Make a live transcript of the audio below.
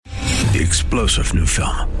the explosive new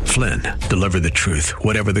film, Flynn, Deliver the Truth,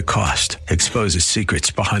 Whatever the Cost, exposes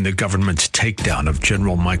secrets behind the government's takedown of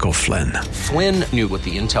General Michael Flynn. Flynn knew what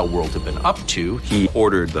the intel world had been up to. He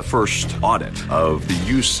ordered the first audit of the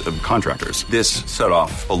use of contractors. This set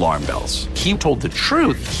off alarm bells. He told the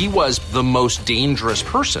truth. He was the most dangerous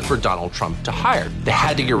person for Donald Trump to hire. They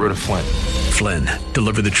had to get rid of Flynn. Flynn,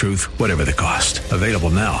 Deliver the Truth, Whatever the Cost. Available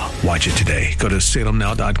now. Watch it today. Go to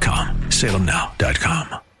salemnow.com.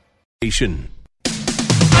 salemnow.com. With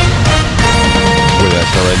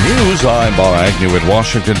SRN News, I'm Bob Agnew in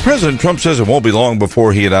Washington. President Trump says it won't be long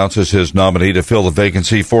before he announces his nominee to fill the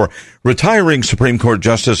vacancy for retiring Supreme Court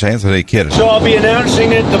Justice Anthony Kennedy. So I'll be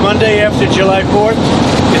announcing it the Monday after July 4th.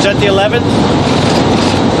 Is that the 11th?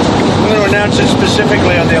 I'm going to announce it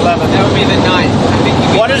specifically on the 11th. That would be the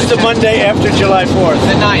 9th. What is the Monday after July 4th?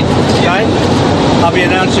 The 9th. 9th? I'll be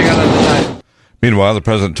announcing it on the 9th. Meanwhile, the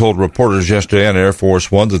president told reporters yesterday on Air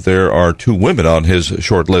Force One that there are 2 women on his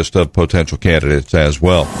short list of potential candidates as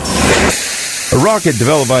well. A rocket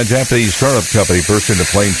developed by a Japanese startup company burst into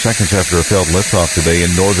flames seconds after a failed liftoff today in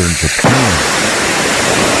northern Japan.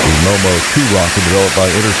 The Momo-2 rocket, developed by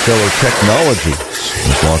Interstellar Technologies,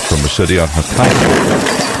 was launched from a city on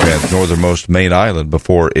Hokkaido, Japan's northernmost main island,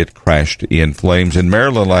 before it crashed in flames. In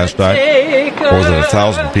Maryland last night, more than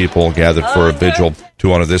 1,000 people gathered for a vigil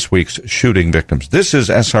to honor this week's shooting victims. This is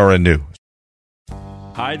SRN News.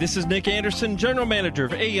 Hi, this is Nick Anderson, General Manager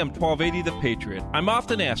of AM 1280 The Patriot. I'm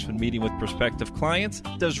often asked when meeting with prospective clients,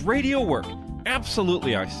 does radio work?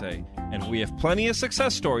 Absolutely, I say. And we have plenty of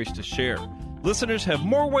success stories to share. Listeners have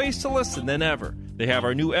more ways to listen than ever. They have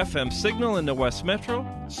our new FM signal in the West Metro,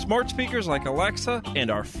 smart speakers like Alexa,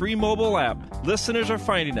 and our free mobile app. Listeners are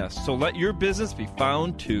finding us, so let your business be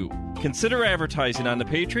found too. Consider advertising on The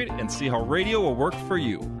Patriot and see how radio will work for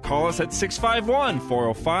you. Call us at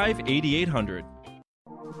 651-405-8800.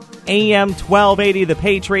 AM 1280 The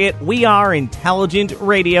Patriot. We are intelligent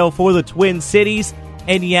radio for the Twin Cities.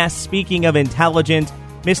 And yes, speaking of intelligent,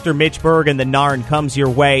 Mr. Mitch Berg and the Narn comes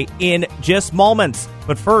your way in just moments.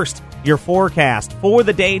 But first, your forecast for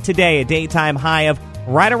the day today, a daytime high of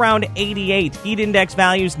right around 88. Heat index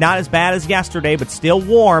values not as bad as yesterday, but still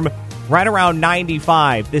warm, right around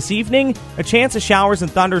 95. This evening, a chance of showers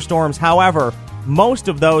and thunderstorms. However, most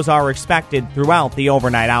of those are expected throughout the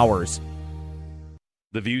overnight hours.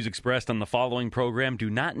 The views expressed on the following program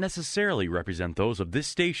do not necessarily represent those of this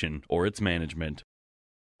station or its management.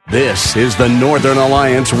 This is the Northern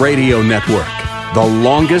Alliance Radio Network, the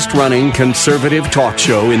longest-running conservative talk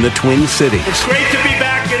show in the Twin Cities. It's great to be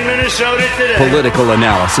back in Minnesota today. Political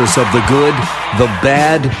analysis of the good, the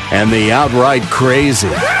bad, and the outright crazy.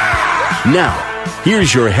 Now,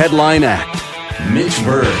 here's your headline act, Mitch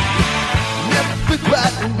Berg.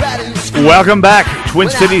 Welcome back, Twin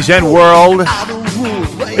Cities and world.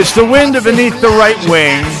 It's the wind beneath the right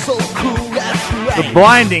wing. The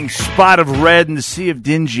blinding spot of red in the sea of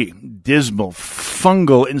dingy, dismal,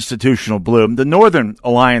 fungal institutional blue. The Northern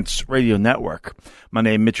Alliance Radio Network. My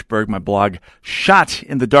name, Mitch Berg, my blog,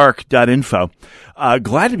 shotinthedark.info.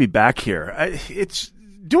 Glad to be back here. It's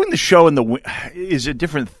doing the show is a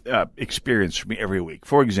different experience for me every week.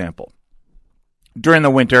 For example, during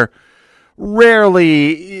the winter,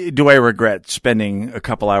 rarely do I regret spending a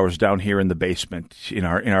couple hours down here in the basement in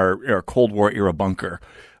our Cold War era bunker.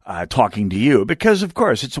 Talking to you because, of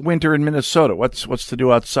course, it's winter in Minnesota. What's to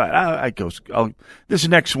do outside? This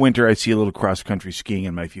next winter, I see a little cross country skiing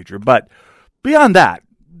in my future. But beyond that,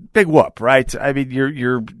 big whoop, right? I mean,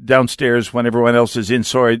 you're downstairs when everyone else is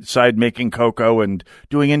inside making cocoa and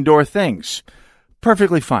doing indoor things.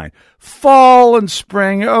 Perfectly fine. Fall and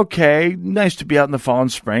spring, okay, nice to be out in the fall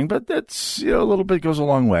and spring, but that's a little bit goes a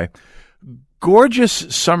long way. Gorgeous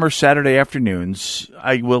summer Saturday afternoons,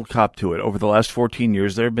 I will cop to it. Over the last 14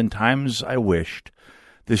 years, there have been times I wished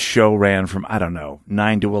this show ran from,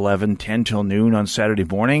 9 to 11, 10 till noon on Saturday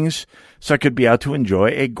mornings, so I could be out to enjoy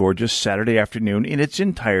a gorgeous Saturday afternoon in its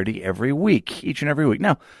entirety every week, each and every week.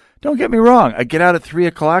 Now, don't get me wrong. I get out at 3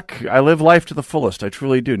 o'clock. I live life to the fullest. I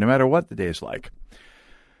truly do, no matter what the day is like.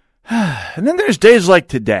 And then there's days like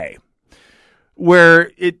today,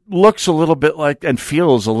 where it looks a little bit like and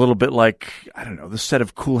feels a little bit like, the set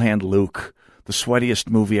of Cool Hand Luke, the sweatiest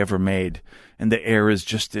movie ever made. And the air is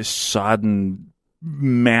just this sodden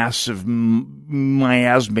mass of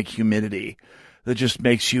miasmic humidity that just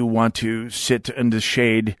makes you want to sit in the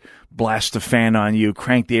shade, blast the fan on you,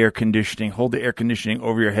 crank the air conditioning, hold the air conditioning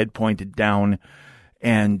over your head pointed down,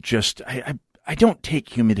 and just, I don't take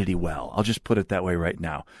humidity well. I'll just put it that way right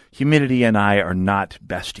now. Humidity and I are not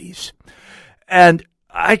besties. And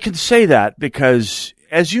I can say that because,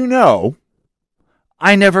 as you know,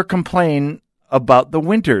 I never complain about the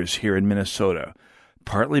winters here in Minnesota.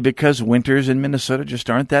 Partly because winters in Minnesota just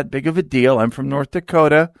aren't that big of a deal. I'm from North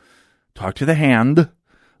Dakota. Talk to the hand.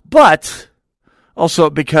 But also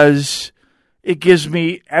because it gives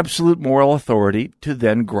me absolute moral authority to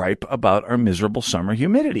then gripe about our miserable summer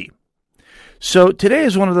humidity. So today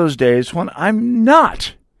is one of those days when I'm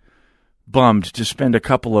not bummed to spend a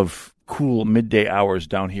couple of cool midday hours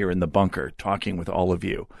down here in the bunker talking with all of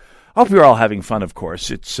you. I hope you're all having fun, of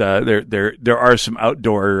course. It's there are some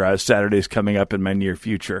outdoor Saturdays coming up in my near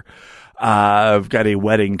future. I've got a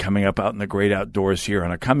wedding coming up out in the great outdoors here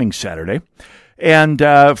on a coming Saturday. And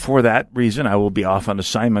for that reason, I will be off on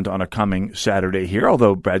assignment on a coming Saturday here,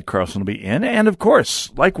 although Brad Carlson will be in. And, of course,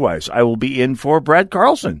 likewise, I will be in for Brad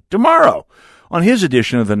Carlson tomorrow on his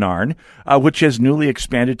edition of the Narn, which has newly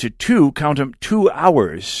expanded to 2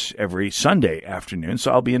 hours every Sunday afternoon.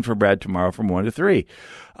 So I'll be in for Brad tomorrow from 1 to 3,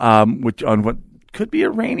 which on what could be a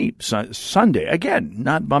rainy Sunday. Again,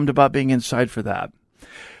 not bummed about being inside for that.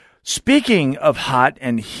 Speaking of hot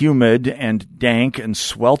and humid and dank and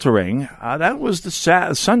sweltering, that was the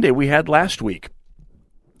Sunday we had last week.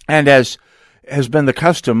 And as has been the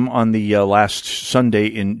custom on the last Sunday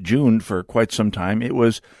in June for quite some time, it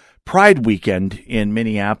was Pride weekend in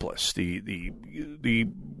Minneapolis, the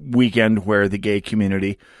weekend where the gay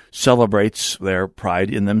community celebrates their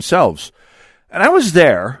pride in themselves. And I was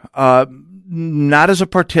there, not as a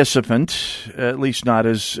participant, at least not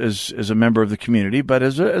as a member of the community, but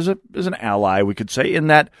as an ally, we could say, in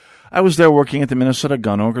that I was there working at the Minnesota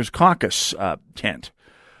Gun Owners Caucus tent.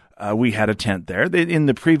 We had a tent there. In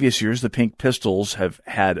the previous years, the Pink Pistols have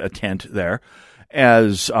had a tent there,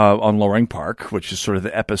 as on Loring Park, which is sort of the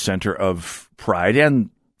epicenter of Pride and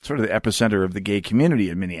sort of the epicenter of the gay community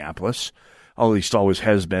in Minneapolis, at least always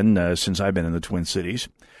has been since I've been in the Twin Cities.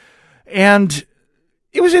 And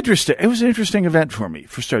it was interesting. It was an interesting event for me,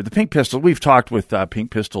 for starters. The Pink Pistols, we've talked with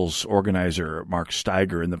Pink Pistols organizer Mark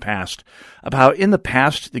Steiger in the past about how in the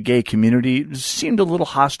past the gay community seemed a little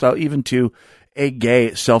hostile even to a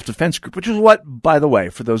gay self-defense group, which is what, by the way,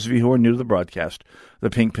 for those of you who are new to the broadcast, the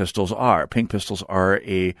Pink Pistols are. Pink Pistols are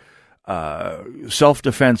a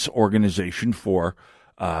self-defense organization for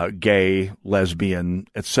gay, lesbian,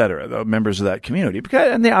 etc., the members of that community,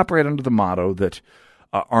 and they operate under the motto that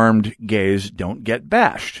armed gays don't get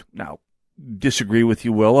bashed. Now, disagree with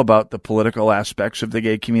you will about the political aspects of the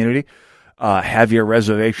gay community. Have your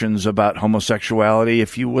reservations about homosexuality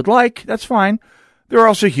if you would like. That's fine. They're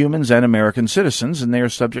also humans and American citizens, and they are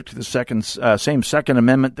subject to the same Second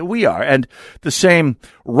Amendment that we are, and the same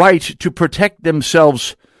right to protect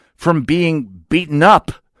themselves from being beaten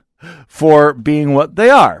up for being what they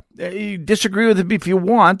are. You disagree with them if you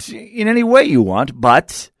want, in any way you want,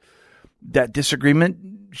 but that disagreement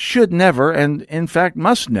should never, and in fact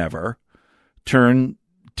must never, turn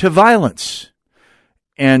to violence.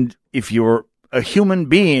 And if you're a human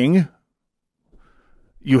being,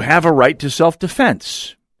 you have a right to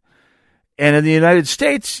self-defense. And in the United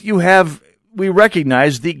States, we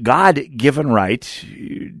recognize the God-given right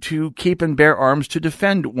to keep and bear arms to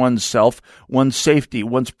defend oneself, one's safety,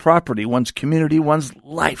 one's property, one's community, one's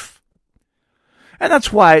life. And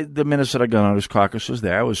that's why the Minnesota Gun Owners Caucus was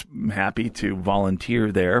there. I was happy to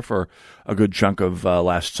volunteer there for a good chunk of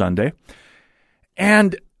last Sunday.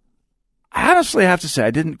 And I honestly have to say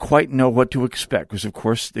I didn't quite know what to expect because, of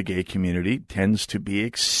course, the gay community tends to be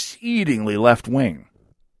exceedingly left-wing.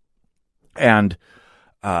 And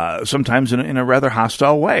sometimes in a rather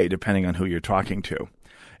hostile way, depending on who you're talking to.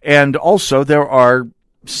 And also there are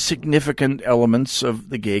significant elements of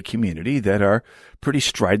the gay community that are pretty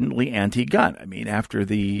stridently anti-gun. I mean, after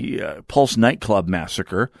the Pulse nightclub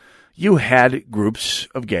massacre, you had groups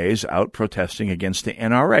of gays out protesting against the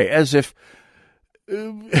NRA, as if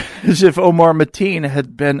Omar Mateen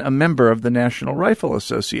had been a member of the National Rifle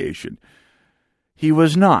Association. He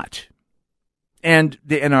was not. And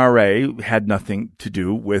the NRA has had nothing to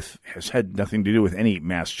do with any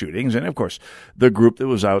mass shootings. And, of course, the group that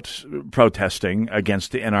was out protesting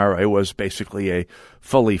against the NRA was basically a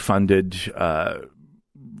fully funded,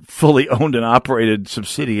 fully owned and operated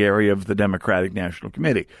subsidiary of the Democratic National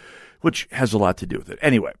Committee, which has a lot to do with it.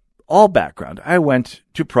 Anyway, all background. I went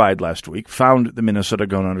to Pride last week, found the Minnesota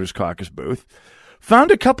Gun Owners Caucus booth, found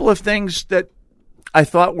a couple of things that I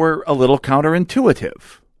thought were a little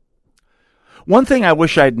counterintuitive. One thing I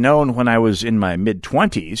wish I'd known when I was in my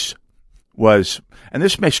mid-20s was, and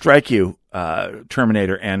this may strike you,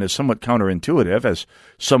 Terminator, and as somewhat counterintuitive as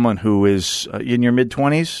someone who is in your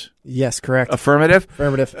mid-20s? Yes, correct. Affirmative?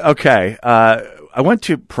 Affirmative. Okay. I went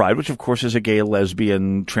to Pride, which of course is a gay,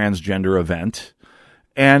 lesbian, transgender event.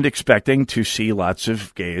 and expecting to see lots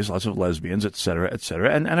of gays, lots of lesbians, et cetera,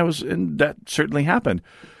 and that certainly happened.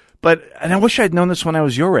 And I wish I'd known this when I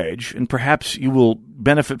was your age, and perhaps you will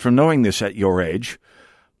benefit from knowing this at your age,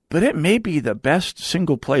 but it may be the best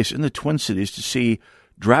single place in the Twin Cities to see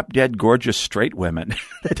drop-dead gorgeous straight women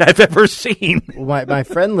that I've ever seen. Well, my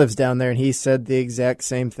friend lives down there, and he said the exact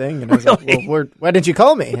same thing. And I was like, well, why didn't you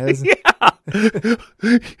call me? Yeah.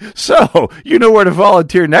 So, you know where to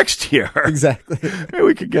volunteer next year. Exactly. Maybe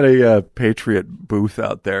we could get a Patriot booth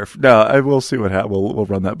out there. No, we'll see what happens. We'll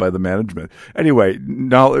run that by the management. Anyway,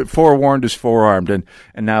 now forewarned is forearmed, and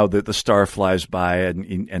now the star flies by,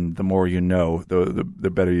 and the more you know,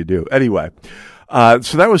 the better you do. Anyway.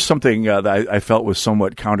 So that was something that I felt was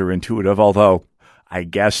somewhat counterintuitive, although I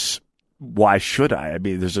guess why should I? I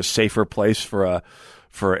mean, there's a safer place for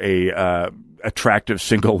a attractive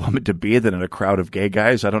single woman to be than in a crowd of gay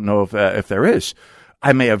guys. I don't know if there is.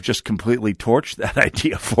 I may have just completely torched that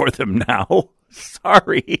idea for them now.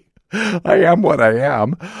 Sorry. I am what I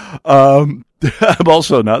am. I'm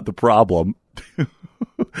also not the problem.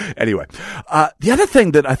 Anyway, the other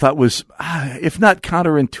thing that I thought was, if not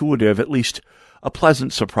counterintuitive, at least a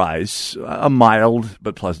pleasant surprise, a mild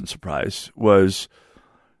but pleasant surprise, was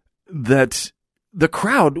that the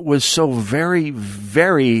crowd was so very,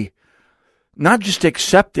 very not just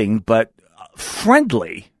accepting, but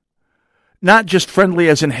friendly. Not just friendly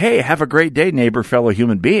as in, hey, have a great day, neighbor, fellow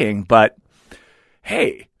human being, but,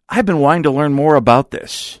 hey, I've been wanting to learn more about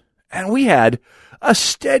this. And we had a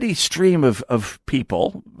steady stream of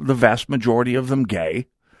people, the vast majority of them gay,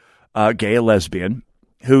 lesbian,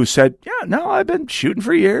 who said, yeah, no, I've been shooting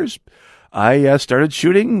for years. I started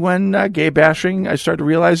shooting when gay bashing, I started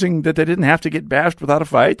realizing that they didn't have to get bashed without a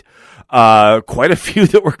fight. Quite a few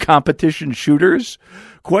that were competition shooters.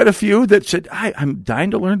 Quite a few that said, I'm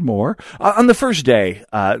dying to learn more. On the first day,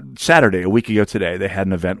 Saturday, a week ago today, they had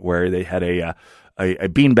an event where they had a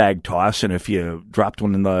beanbag toss, and if you dropped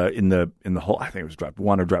one in the hole, I think it was dropped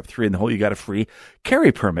 1 or dropped 3 in the hole, you got a free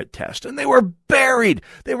carry permit test. And they were buried.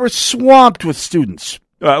 They were swamped with students.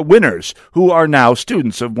 Winners who are now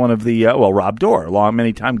students of one of the, Rob Dorr,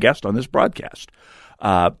 many time guest on this broadcast.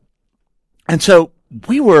 And so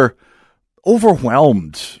we were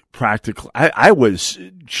overwhelmed practically. I was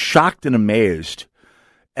shocked and amazed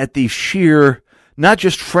at the sheer, not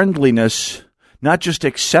just friendliness, not just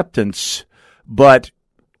acceptance, but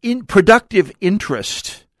in productive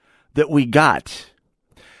interest that we got.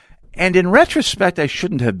 And in retrospect, I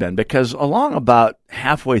shouldn't have been, because along about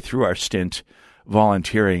halfway through our stint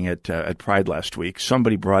volunteering at Pride last week,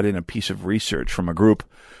 somebody brought in a piece of research from a group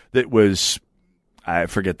that was, I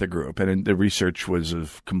forget the group, and the research was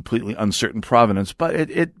of completely uncertain provenance, but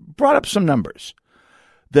it brought up some numbers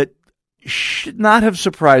that should not have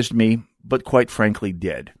surprised me, but quite frankly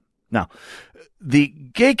did. Now, the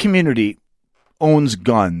gay community owns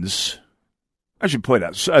guns. I should point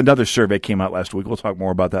out, another survey came out last week, we'll talk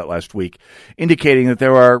more about that last week, indicating that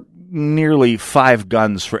there are nearly 5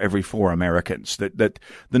 guns for every 4 Americans, that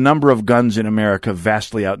the number of guns in America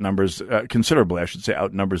vastly outnumbers, considerably, I should say,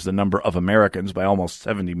 outnumbers the number of Americans by almost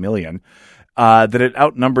 70 million, that it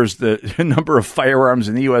outnumbers the number of firearms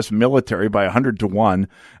in the U.S. military by 100 to 1,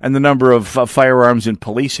 and the number of firearms in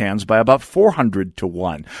police hands by about 400 to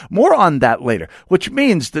 1. More on that later, which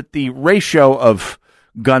means that the ratio of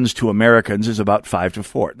guns to Americans is about 5 to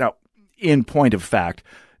 4. Now, in point of fact,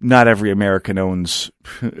 not every American owns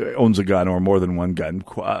a gun or more than one gun,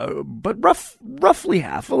 but roughly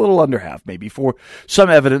half, a little under half, maybe. For some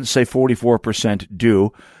evidence, say 44%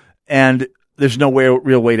 do, and there's no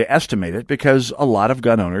real way to estimate it, because a lot of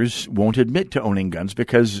gun owners won't admit to owning guns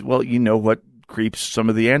because, well, you know what creeps some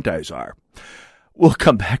of the antis are. We'll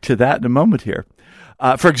come back to that in a moment here.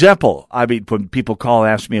 For example, I mean, when people call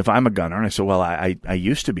and ask me if I'm a gun owner, I say, well, I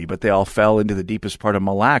used to be, but they all fell into the deepest part of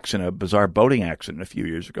Mille Lacs in a bizarre boating accident a few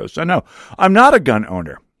years ago. So no, I'm not a gun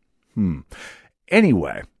owner.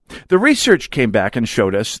 Anyway, the research came back and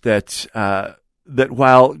showed us that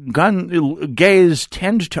while gays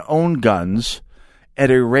tend to own guns at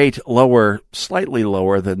a rate slightly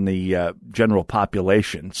lower than the general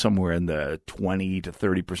population, somewhere in the 20 to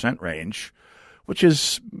 30% range, which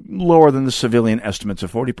is lower than the civilian estimates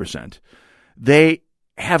of 40%, they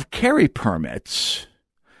have carry permits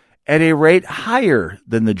at a rate higher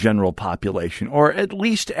than the general population, or at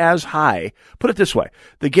least as high. Put it this way,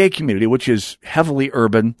 the gay community, which is heavily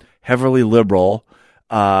urban, heavily liberal,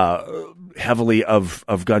 heavily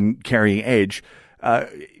of gun-carrying age,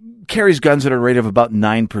 carries guns at a rate of about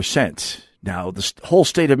 9%. Now, the whole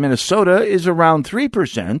state of Minnesota is around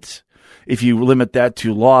 3%. If you limit that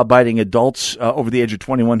to law-abiding adults over the age of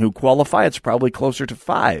 21 who qualify, it's probably closer to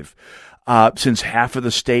 5. Since half of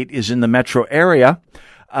the state is in the metro area,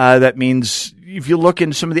 that means if you look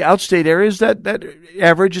in some of the outstate areas, that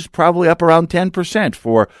average is probably up around 10%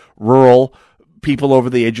 for rural people over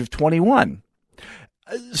the age of 21.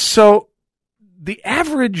 So the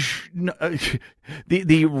average,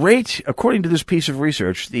 the rate, according to this piece of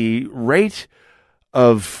research, the rate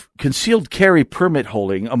of concealed carry permit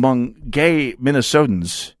holding among gay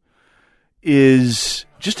Minnesotans is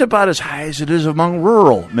just about as high as it is among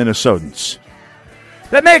rural Minnesotans.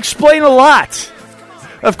 That may explain a lot.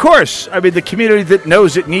 Of course, I mean, the community that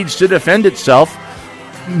knows it needs to defend itself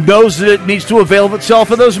knows that it needs to avail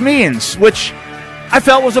itself of those means, which I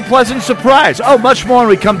felt was a pleasant surprise. Oh, much more when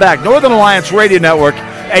we come back. Northern Alliance Radio Network,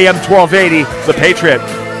 AM 1280, The Patriot.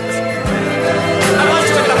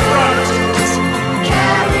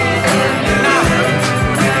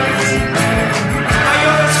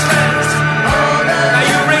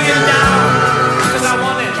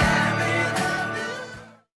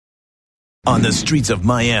 On the streets of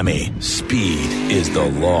Miami, speed is the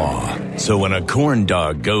law. So when a corn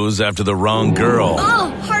dog goes after the wrong girl... Oh,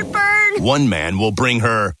 heartburn! One man will bring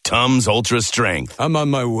her Tums Ultra Strength. I'm on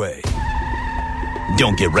my way.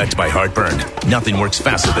 Don't get wrecked by heartburn. Nothing works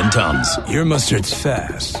faster than Tums. Your mustard's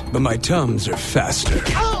fast, but my Tums are faster.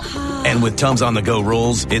 And with Tums on-the-go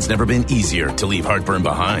rolls, it's never been easier to leave heartburn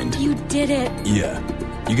behind. You did it. Yeah.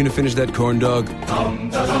 You gonna finish that corn dog?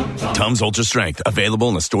 Tums Ultra Strength, available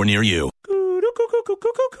in a store near you.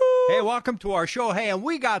 Hey, welcome to our show. Hey, and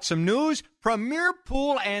we got some news. Premier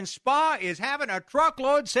Pool and Spa is having a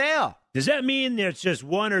truckload sale. Does that mean there's just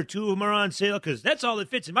one or two of them are on sale? Because that's all that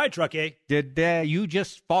fits in my truck, eh? Did you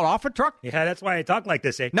just fall off a truck? Yeah, that's why I talk like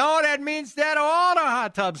this, eh? No, that means that all the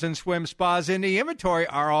hot tubs and swim spas in the inventory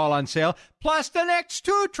are all on sale, plus the next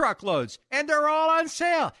 2 truckloads, and they're all on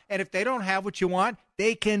sale. And if they don't have what you want,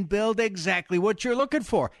 they can build exactly what you're looking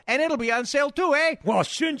for, and it'll be on sale too, eh? Well,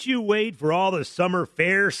 shouldn't you wait for all the summer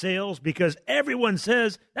fair sales? Because everyone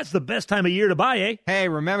says that's the best time of year to buy, eh? Hey,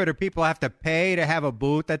 remember that people have to pay to have a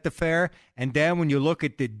booth at the fair, and then when you look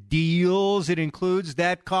at the deals, it includes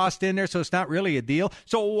that cost in there, so it's not really a deal.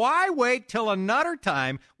 So why wait till another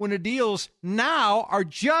time when the deals now are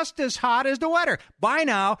just as hot as the weather? Buy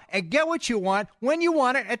now and get what you want when you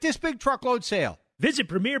want it at this big truckload sale. Visit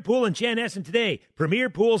Premier Pool in Chanhassen today.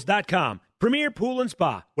 PremierPools.com. Premier Pool and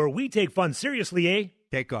Spa, where we take fun seriously, eh?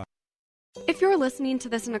 Take off. If you're listening to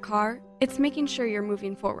this in a car, it's making sure you're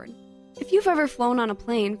moving forward. If you've ever flown on a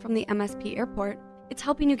plane from the MSP airport, it's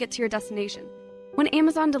helping you get to your destination. When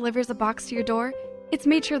Amazon delivers a box to your door, it's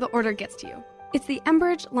made sure the order gets to you. It's the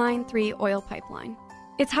Enbridge Line 3 oil pipeline.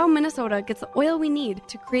 It's how Minnesota gets the oil we need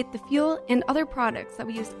to create the fuel and other products that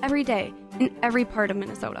we use every day in every part of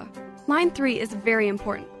Minnesota. Line 3 is very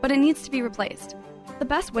important, but it needs to be replaced. The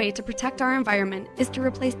best way to protect our environment is to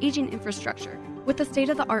replace aging infrastructure with a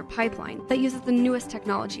state-of-the-art pipeline that uses the newest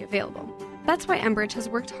technology available. That's why Enbridge has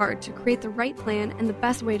worked hard to create the right plan and the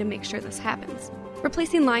best way to make sure this happens.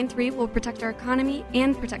 Replacing Line 3 will protect our economy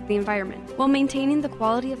and protect the environment while maintaining the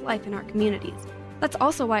quality of life in our communities. That's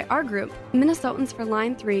also why our group, Minnesotans for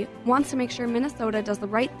Line 3, wants to make sure Minnesota does the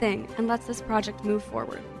right thing and lets this project move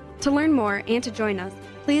forward. To learn more and to join us,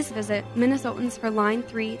 please visit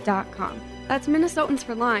MinnesotansForLine3.com. That's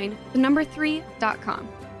Minnesotansforline, the number 3.com.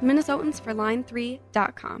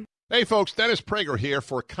 Minnesotansforline3.com. Hey folks, Dennis Prager here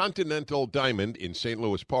for Continental Diamond in St.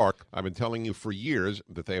 Louis Park. I've been telling you for years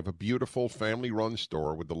that they have a beautiful family-run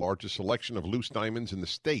store with the largest selection of loose diamonds in the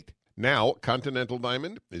state. Now, Continental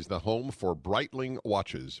Diamond is the home for Breitling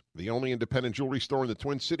watches, the only independent jewelry store in the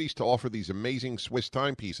Twin Cities to offer these amazing Swiss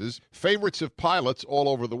timepieces, favorites of pilots all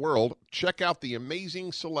over the world. Check out the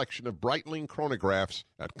amazing selection of Breitling chronographs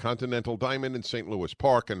at Continental Diamond in St. Louis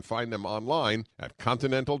Park and find them online at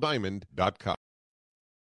continentaldiamond.com.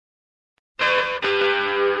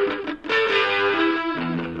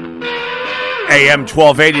 AM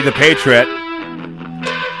 1280, The Patriot.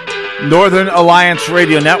 Northern Alliance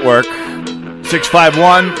Radio Network,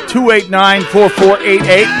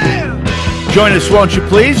 651-289-4488. Join us, won't you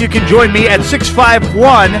please? You can join me at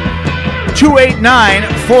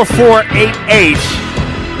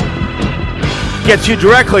 651-289-4488. Gets you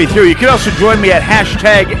directly through. You can also join me at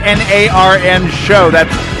hashtag NARN Show.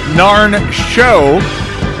 That's NARN Show.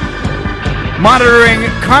 Monitoring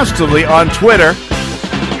constantly on Twitter.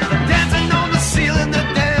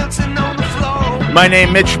 My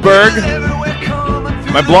name, Mitch Berg.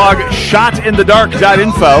 My blog,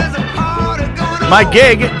 shotinthedark.info. My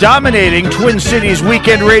gig, dominating Twin Cities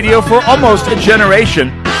weekend radio for almost a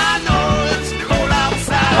generation.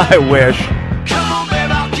 I wish.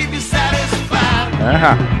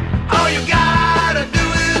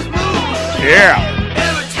 Yeah.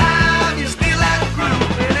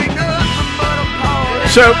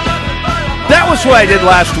 So that was what I did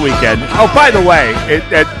last weekend. Oh, by the way,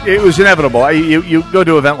 it was inevitable. You go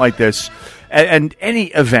to an event like this, and any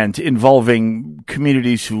event involving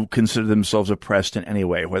communities who consider themselves oppressed in any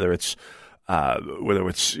way, whether it's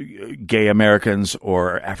gay Americans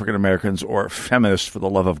or African Americans or feminists, for the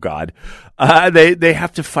love of God, they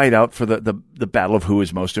have to fight out for the battle of who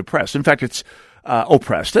is most oppressed. In fact, it's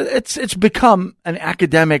oppressed. It's become an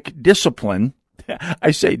academic discipline. I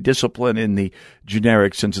say discipline in the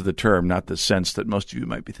generic sense of the term, not the sense that most of you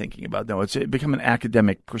might be thinking about. No, it's become an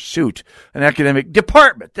academic pursuit, an academic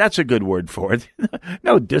department. That's a good word for it.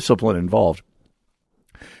 No discipline involved.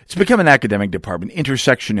 It's become an academic department.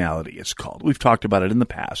 Intersectionality, it's called. We've talked about it in the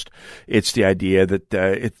past. It's the idea that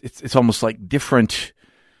it's almost like different,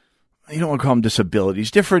 you don't want to call them disabilities,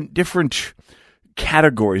 different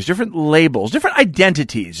categories, different labels, different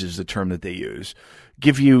identities is the term that they use,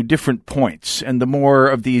 give you different points. And the more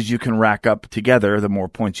of these you can rack up together, the more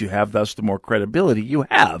points you have, thus the more credibility you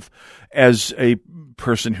have as a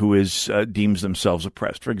person who deems themselves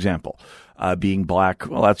oppressed. For example, being black,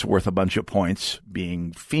 well, that's worth a bunch of points.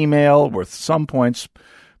 Being female, worth some points.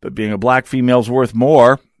 But being a black female is worth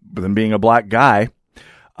more than being a black guy.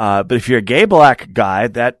 But if you're a gay black guy,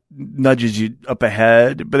 that nudges you up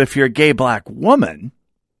ahead. But if you're a gay black woman,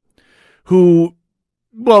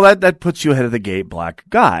 that puts you ahead of the gay black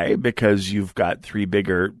guy because you've got three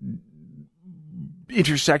bigger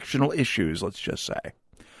intersectional issues, let's just say.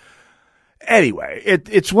 Anyway,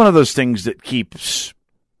 it's one of those things that keeps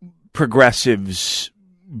progressives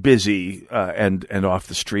busy and off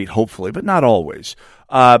the street, hopefully, but not always.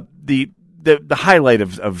 The highlight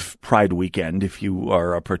of Pride weekend, if you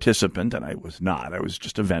are a participant, and I was not, I was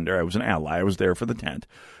just a vendor, I was an ally, I was there for the tent,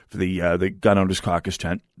 for the Gun Owners Caucus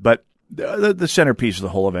tent, but the centerpiece of the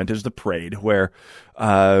whole event is the parade, where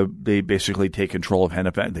they basically take control of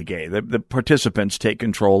Hennepin. The participants take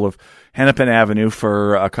control of Hennepin Avenue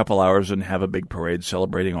for a couple hours and have a big parade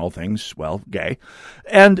celebrating all things, well, gay.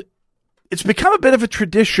 And it's become a bit of a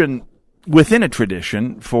tradition within a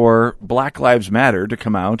tradition for Black Lives Matter to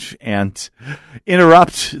come out and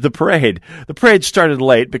interrupt the parade. The parade started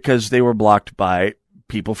late because they were blocked by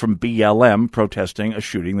people from BLM protesting a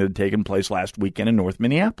shooting that had taken place last weekend in North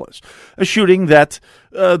Minneapolis. A shooting that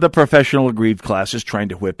the professional aggrieved class is trying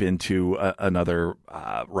to whip into another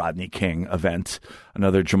Rodney King event,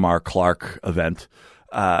 another Jamar Clark event.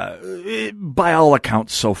 By all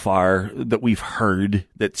accounts so far that we've heard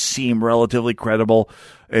that seem relatively credible,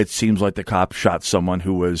 it seems like the cop shot someone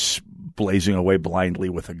who was blazing away blindly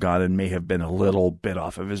with a gun and may have been a little bit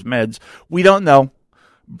off of his meds. We don't know.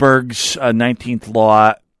 Berg's 19th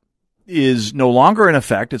law is no longer in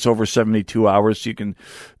effect. It's over 72 hours. So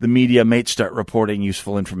the media may start reporting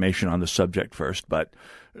useful information on the subject first. But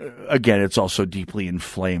again, it's also deeply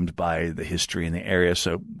inflamed by the history in the area.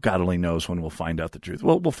 So God only knows when we'll find out the truth.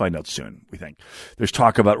 Well, we'll find out soon, we think. There's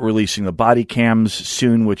talk about releasing the body cams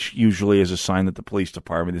soon, which usually is a sign that the police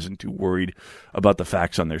department isn't too worried about the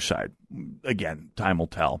facts on their side. Again, time will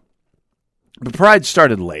tell. The Pride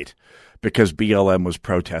started late because BLM was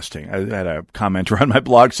protesting. I had a commenter on my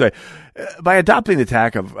blog say, by adopting the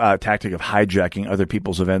tactic of hijacking other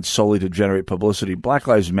people's events solely to generate publicity, Black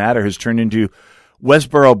Lives Matter has turned into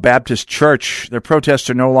Westboro Baptist Church. Their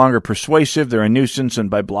protests are no longer persuasive. They're a nuisance,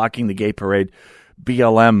 and by blocking the gay parade,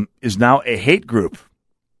 BLM is now a hate group.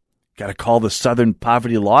 Got to call the Southern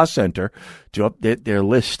Poverty Law Center to update their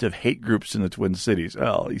list of hate groups in the Twin Cities.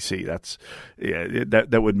 Well, you see, that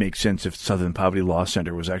would make sense if Southern Poverty Law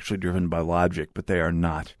Center was actually driven by logic, but they are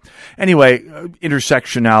not. Anyway,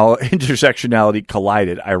 intersectionality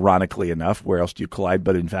collided, ironically enough. Where else do you collide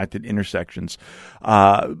but in fact at intersections?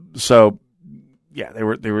 So yeah, they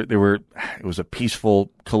were. It was a peaceful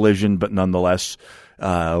collision, but nonetheless,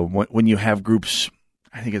 when you have groups,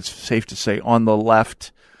 I think it's safe to say, on the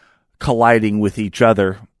left colliding with each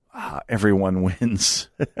other, everyone wins.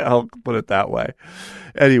 I'll put it that way.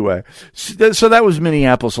 Anyway, so that was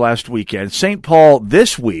Minneapolis last weekend. St. Paul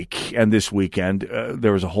this week and this weekend,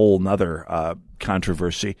 there was a whole nother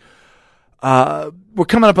controversy. We're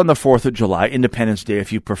coming up on the 4th of July, Independence Day,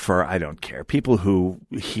 if you prefer. I don't care. People who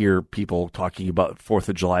hear people talking about 4th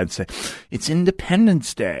of July and say, it's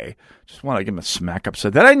Independence Day, just want to give them a smack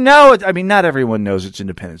upside that. I know it. I mean, not everyone knows it's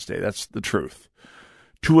Independence Day. That's the truth.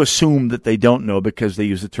 To assume that they don't know because they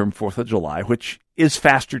use the term 4th of July, which is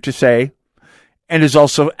faster to say and is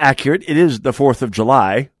also accurate. It is the 4th of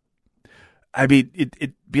July. I mean,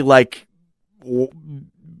 it'd be like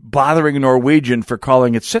bothering a Norwegian for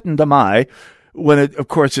calling it 17. Mai when, of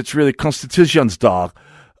course, it's really Konstitusjonsdag.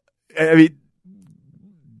 I mean,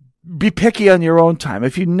 be picky on your own time.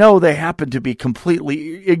 If you know they happen to be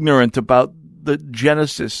completely ignorant about the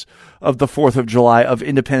genesis of the 4th of July, of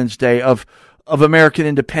Independence Day, of American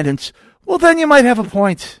independence, well, then you might have a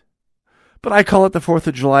point. But I call it the 4th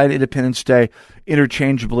of July and Independence Day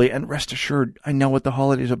interchangeably, and rest assured, I know what the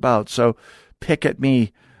holiday's about, so pick at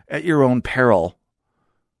me at your own peril.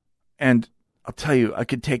 And I'll tell you, I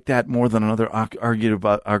could take that more than another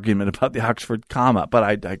argument about the Oxford comma, but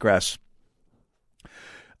I digress.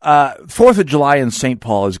 4th of July in St.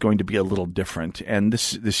 Paul is going to be a little different, and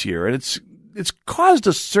this year, and it's caused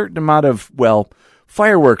a certain amount of, well,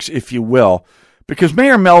 fireworks, if you will, because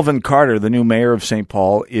Mayor Melvin Carter, the new mayor of St.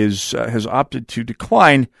 Paul, has opted to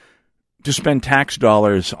decline to spend tax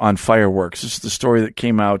dollars on fireworks. This is the story that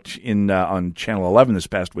came out on Channel 11 this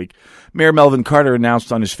past week. Mayor Melvin Carter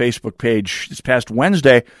announced on his Facebook page this past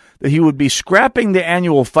Wednesday that he would be scrapping the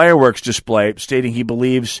annual fireworks display, stating he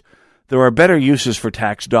believes there are better uses for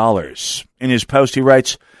tax dollars. In his post, he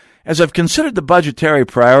writes, "As I've considered the budgetary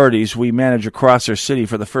priorities we manage across our city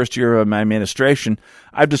for the first year of my administration,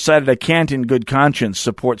 I've decided I can't in good conscience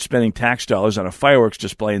support spending tax dollars on a fireworks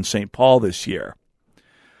display in St. Paul this year."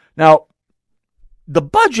 Now, the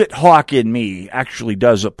budget hawk in me actually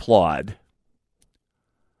does applaud,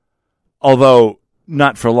 although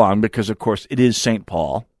not for long, because, of course, it is St.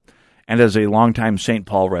 Paul. And as a longtime St.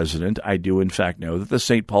 Paul resident, I do in fact know that the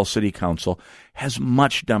St. Paul City Council has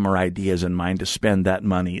much dumber ideas in mind to spend that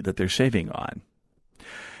money that they're saving on.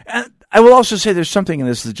 And I will also say there's something in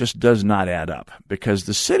this that just does not add up, because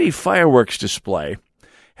the city fireworks display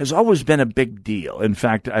has always been a big deal. In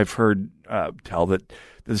fact, I've heard tell that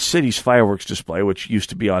the city's fireworks display, which used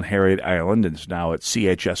to be on Harriet Island and is now at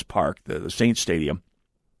CHS Park, the Saints Stadium,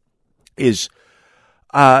 is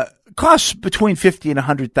costs between $50,000 and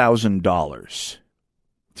 $100,000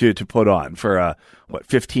 to put on for a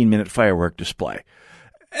 15-minute firework display.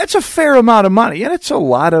 It's a fair amount of money, and it's a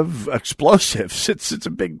lot of explosives. It's a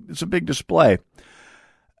big display.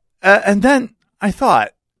 And then I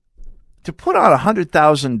thought, to put on a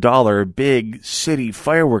 $100,000 big city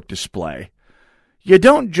firework display, you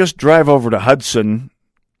don't just drive over to Hudson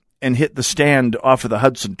and hit the stand off of the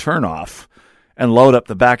Hudson turnoff and load up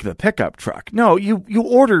the back of the pickup truck. No, you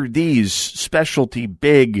order these specialty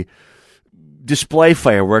big display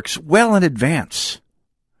fireworks well in advance.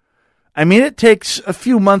 I mean, it takes a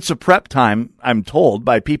few months of prep time, I'm told,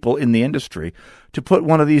 by people in the industry to put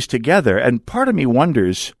one of these together. And part of me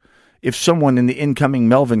wonders if someone in the incoming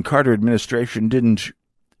Melvin Carter administration didn't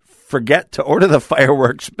forget to order the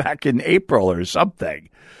fireworks back in April or something,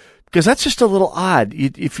 because that's just a little odd.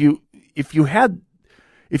 If you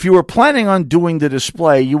were planning on doing the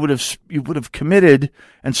display, you would have committed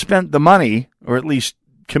and spent the money, or at least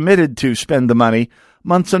committed to spend the money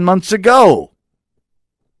months and months ago.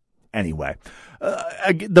 Anyway,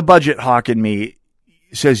 the budget hawk in me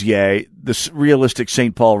says yay. The realistic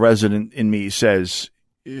St. Paul resident in me says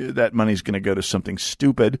that money's going to go to something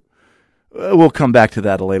stupid. We'll come back to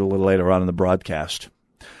that a little later on in the broadcast.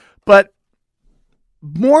 But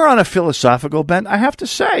more on a philosophical bent, I have to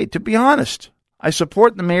say, to be honest, I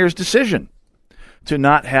support the mayor's decision to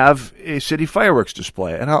not have a city fireworks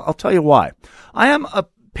display, and I'll tell you why. I am a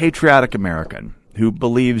patriotic American who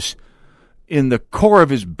believes in the core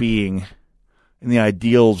of his being in the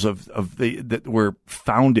ideals that were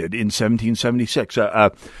founded in 1776,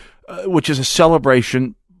 which is a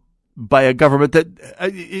celebration by a government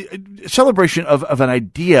a celebration of an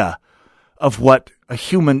idea of what a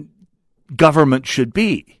human government should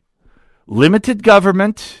be. Limited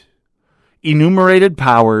government, enumerated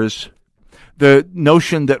powers, the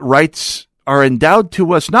notion that rights are endowed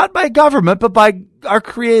to us not by government, but by our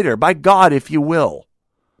Creator, by God, if you will.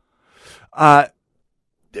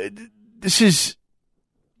 This is,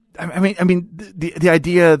 the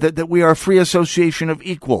idea that we are a free association of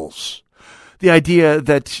equals, the idea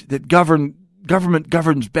that government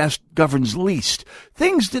governs best, governs least,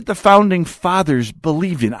 things that the founding fathers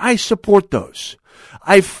believed in. I support those.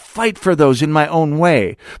 I fight for those in my own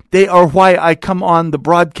way. They are why I come on the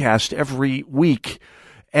broadcast every week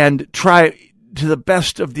and try to the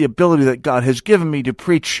best of the ability that God has given me to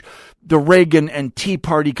preach the Reagan and Tea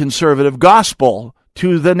Party conservative gospel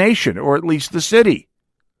to the nation, or at least the city.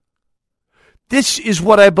 This is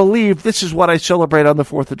what I believe. This is what I celebrate on the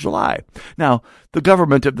 4th of July. Now, the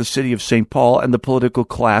government of the city of St. Paul and the political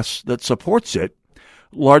class that supports it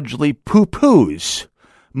largely poo-poos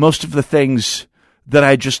most of the things that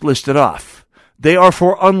I just listed off. They are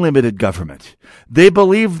for unlimited government. They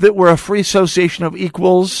believe that we're a free association of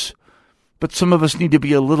equals, but some of us need to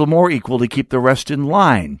be a little more equal to keep the rest in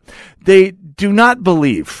line. They do not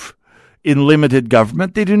believe in limited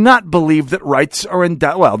government. They do not believe that rights are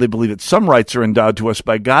endowed. Well, they believe that some rights are endowed to us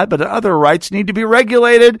by God, but other rights need to be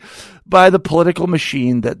regulated by the political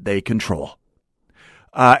machine that they control.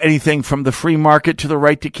 Anything from the free market to the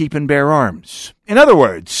right to keep and bear arms. In other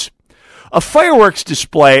words, a fireworks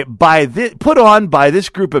display put on by this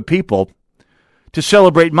group of people to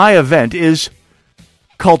celebrate my event is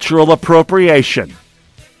cultural appropriation.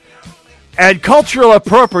 And cultural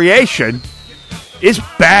appropriation is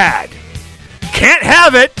bad. Can't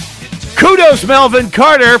have it. Kudos, Melvin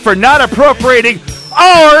Carter, for not appropriating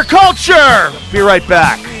our culture. Be right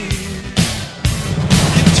back.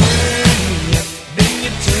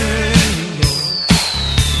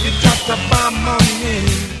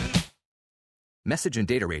 Message and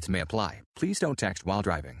data rates may apply. Please don't text while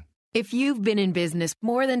driving. If you've been in business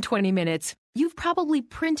more than 20 minutes, you've probably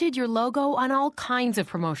printed your logo on all kinds of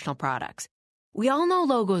promotional products. We all know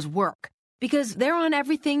logos work because they're on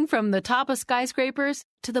everything from the top of skyscrapers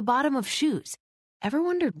to the bottom of shoes. Ever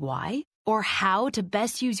wondered why or how to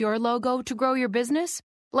best use your logo to grow your business?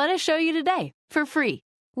 Let us show you today for free.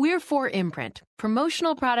 We're 4imprint,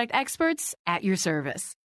 promotional product experts at your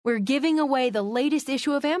service. We're giving away the latest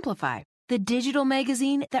issue of Amplify, the digital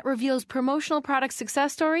magazine that reveals promotional product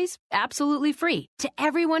success stories absolutely free to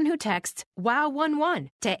everyone who texts WOW11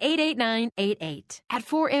 to 88988. At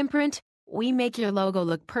 4imprint, we make your logo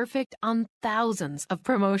look perfect on thousands of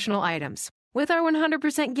promotional items. With our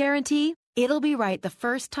 100% guarantee, it'll be right the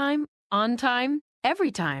first time, on time,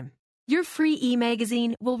 every time. Your free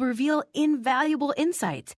e-magazine will reveal invaluable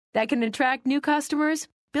insights that can attract new customers,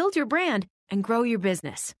 build your brand, and grow your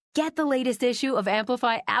business. Get the latest issue of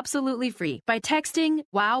Amplify absolutely free by texting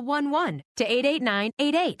WOW11 to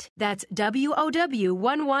 88988. That's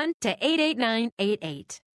WOW11 to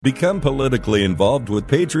 88988. Become politically involved with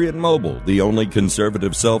Patriot Mobile, the only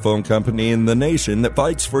conservative cell phone company in the nation that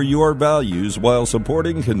fights for your values while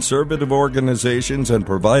supporting conservative organizations and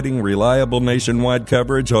providing reliable nationwide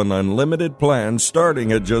coverage on unlimited plans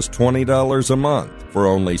starting at just $20 a month. For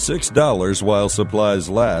only $6 while supplies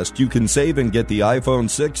last, you can save and get the iPhone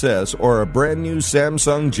 6S or a brand new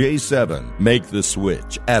Samsung J7. Make the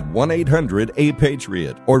switch at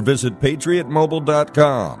 1-800-A-PATRIOT or visit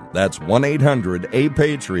patriotmobile.com. That's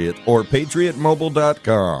 1-800-A-PATRIOT or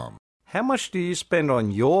patriotmobile.com. How much do you spend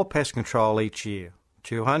on your pest control each year?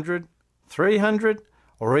 $200, $300,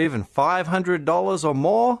 or even $500 or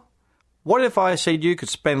more? What if I said you could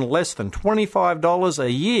spend less than $25 a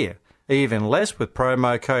year, even less with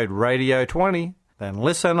promo code RADIO20? Then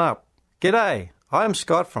listen up. G'day, I'm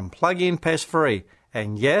Scott from Plug-in Pest Free,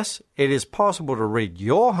 and yes, it is possible to rid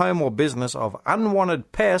your home or business of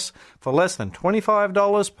unwanted pests for less than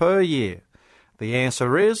 $25 per year. The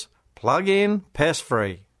answer is Plug-in Pest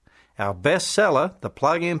Free. Our best seller, the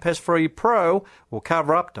Plug-in Pest Free Pro, will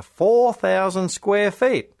cover up to 4,000 square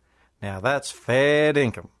feet. Now that's fair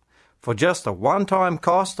dinkum. For just a one-time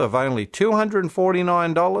cost of only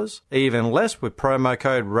 $249, even less with promo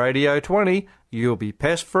code RADIO20, you'll be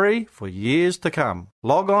pest-free for years to come.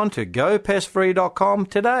 Log on to gopestfree.com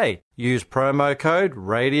today. Use promo code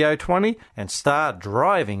RADIO20 and start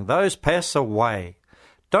driving those pests away.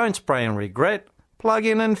 Don't spray and regret. Plug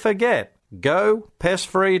in and forget.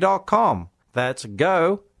 GoPestFree.com. That's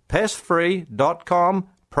GoPestFree.com.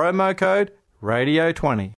 Promo code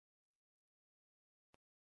Radio20.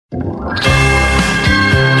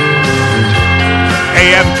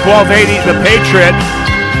 AM 1280, The Patriot,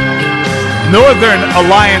 Northern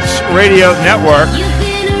Alliance Radio Network.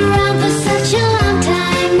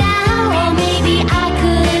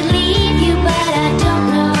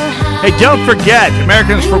 Hey, don't forget,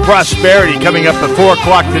 Americans for Prosperity coming up at 4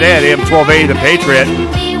 o'clock today at AM 1280, The Patriot.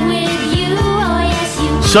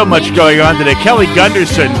 So much going on today. Kelly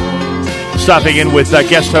Gunderson stopping in with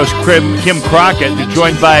guest host Kim Crockett,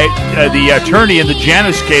 joined by the attorney in the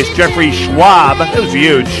Janus case, Jeffrey Schwab. It was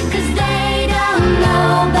huge.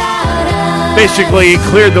 Basically,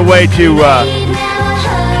 cleared the way to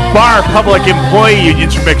bar public employee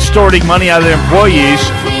unions from extorting money out of their employees.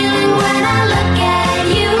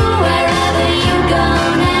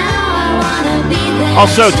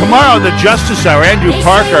 Also, tomorrow in the Justice Hour, Andrew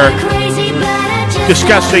Parker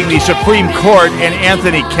discussing the Supreme Court and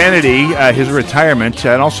Anthony Kennedy, his retirement,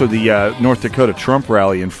 and also the North Dakota Trump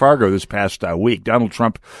rally in Fargo this past week. Donald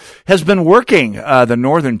Trump has been working the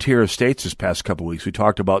northern tier of states this past couple weeks. We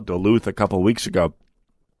talked about Duluth a couple weeks ago.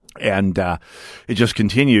 And it just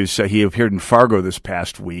continues. He appeared in Fargo this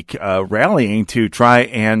past week, rallying to try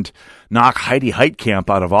and knock Heidi Heitkamp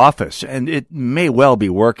out of office. And it may well be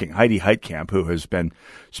working. Heidi Heitkamp, who has spent,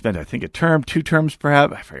 I think, two terms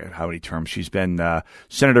perhaps. I forget how many terms. She's been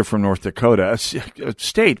senator from North Dakota, a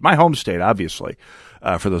state, my home state, obviously,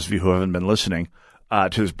 for those of you who haven't been listening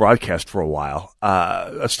to this broadcast for a while.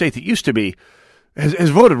 A state that used to be, has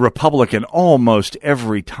voted Republican almost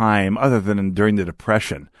every time, other than during the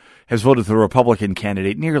Depression. Has voted the Republican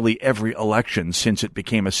candidate nearly every election since it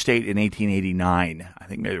became a state in 1889. I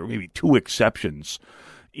think there were maybe two exceptions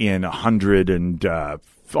in 100 and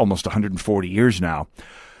almost 140 years now.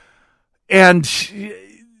 And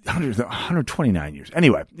 129 years.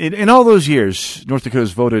 Anyway, in all those years, North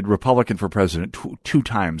Dakota's voted Republican for president two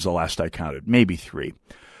times, the last I counted, maybe three.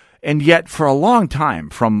 And yet, for a long time,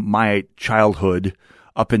 from my childhood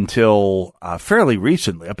up until fairly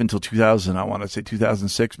recently, up until 2000, I want to say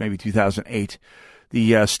 2006, maybe 2008,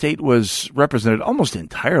 the state was represented almost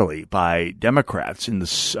entirely by Democrats in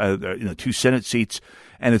the two Senate seats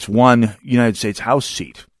and its one United States House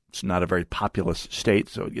seat. It's not a very populous state,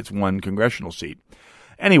 so it gets one congressional seat.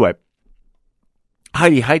 Anyway,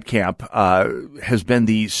 Heidi Heitkamp has been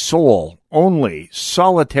the only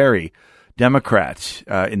solitary Democrat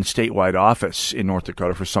in statewide office in North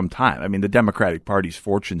Dakota for some time. I mean, the Democratic Party's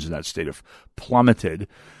fortunes in that state have plummeted.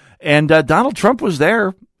 And Donald Trump was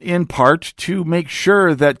there in part to make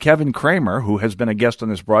sure that Kevin Cramer, who has been a guest on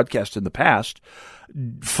this broadcast in the past,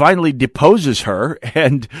 finally deposes her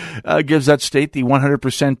and gives that state the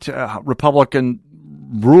 100% Republican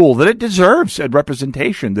rule that it deserves and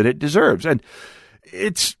representation that it deserves. And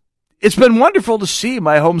it's been wonderful to see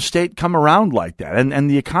my home state come around like that. And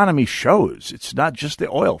the economy shows. It's not just the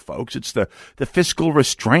oil, folks. It's the fiscal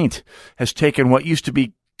restraint has taken what used to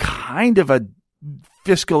be kind of a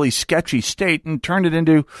fiscally sketchy state and turned it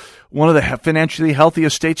into one of the financially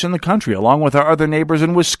healthiest states in the country, along with our other neighbors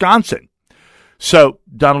in Wisconsin. So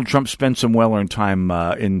Donald Trump spent some well-earned time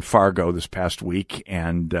in Fargo this past week,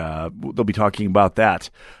 and they'll be talking about that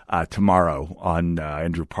tomorrow on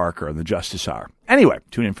Andrew Parker and the Justice Hour. Anyway,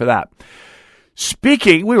 tune in for that.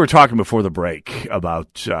 We were talking before the break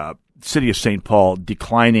about City of St. Paul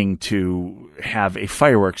declining to have a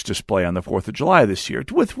fireworks display on the 4th of July this year,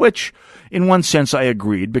 with which, in one sense, I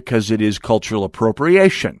agreed because it is cultural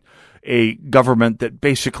appropriation. A government that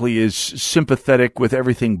basically is sympathetic with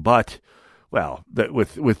everything but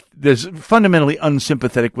there's fundamentally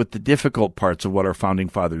unsympathetic with the difficult parts of what our founding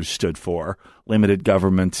fathers stood for: limited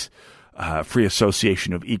government, free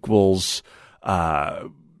association of equals,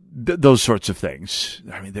 those sorts of things.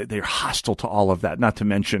 I mean, they're hostile to all of that. Not to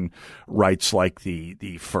mention rights like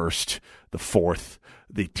the First, the Fourth,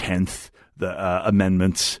 the 10th, the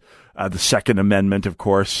amendments, the Second Amendment, of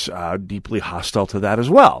course, deeply hostile to that as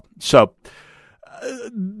well. So.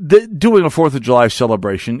 Doing a 4th of July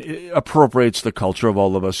celebration appropriates the culture of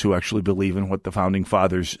all of us who actually believe in what the Founding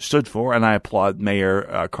Fathers stood for, and I applaud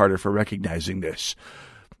Mayor Carter for recognizing this,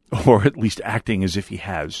 or at least acting as if he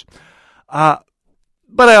has. But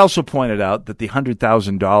I also pointed out that the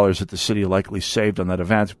 $100,000 that the city likely saved on that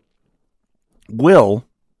event will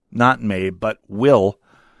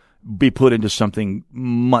be put into something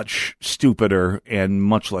much stupider and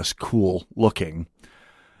much less cool looking.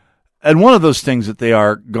 And one of those things that they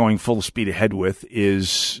are going full speed ahead with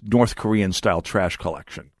is North Korean style trash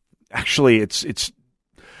collection. Actually, it's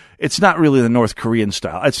not really the North Korean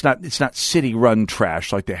style. It's not city run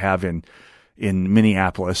trash like they have in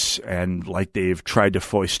Minneapolis and like they've tried to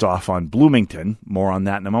foist off on Bloomington. More on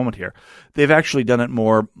that in a moment here. They've actually done it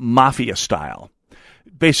more mafia style.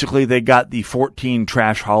 Basically, they got the 14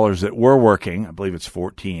 trash haulers that were working. I believe it's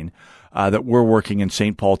 14. That were working in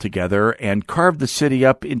St. Paul together and carved the city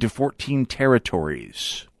up into 14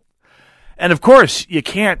 territories. And of course, you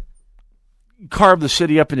can't carve the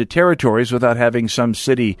city up into territories without having some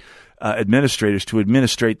city administrators to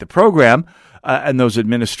administrate the program. And those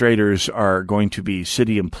administrators are going to be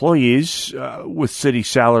city employees with city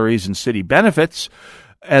salaries and city benefits.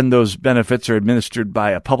 And those benefits are administered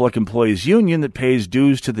by a public employees union that pays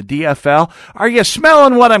dues to the DFL. Are you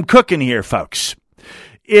smelling what I'm cooking here, folks?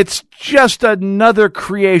 It's just another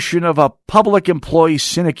creation of a public employee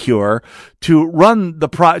sinecure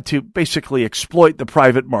to basically exploit the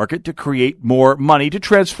private market to create more money, to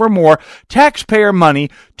transfer more taxpayer money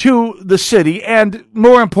to the city and,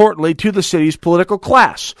 more importantly, to the city's political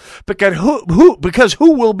class. Because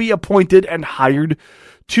who will be appointed and hired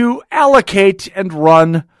to allocate and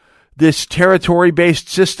run this territory-based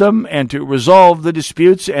system and to resolve the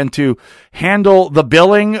disputes and to handle the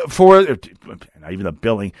billing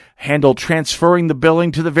handle transferring the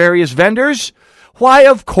billing to the various vendors? Why,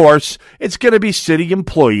 of course, it's going to be city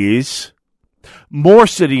employees, more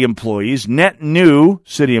city employees, net new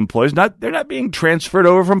city employees. They're not being transferred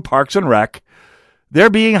over from Parks and Rec. They're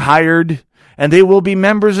being hired, and they will be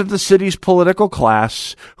members of the city's political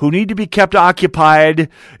class who need to be kept occupied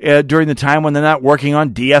during the time when they're not working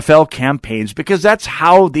on DFL campaigns, because that's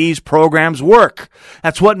how these programs work.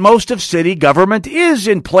 That's what most of city government is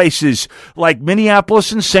in places like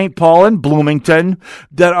Minneapolis and St. Paul and Bloomington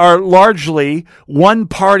that are largely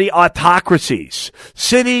one-party autocracies.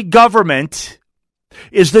 City government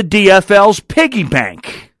is the DFL's piggy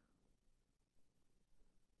bank.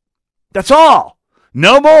 That's all.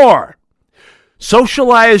 No more.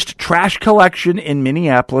 Socialized trash collection in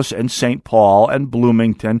Minneapolis and St. Paul and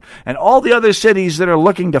Bloomington and all the other cities that are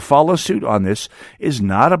looking to follow suit on this is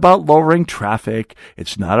not about lowering traffic.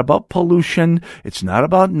 It's not about pollution. It's not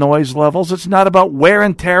about noise levels. It's not about wear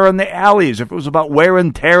and tear in the alleys. If it was about wear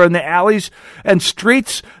and tear in the alleys and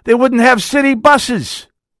streets, they wouldn't have city buses.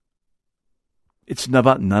 It's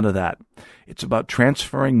about none of that. It's about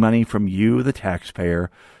transferring money from you, the taxpayer,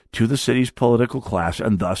 to the city's political class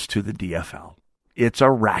and thus to the DFL. It's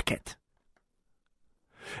a racket.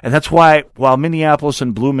 And that's why, while Minneapolis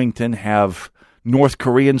and Bloomington have North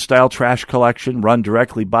Korean-style trash collection run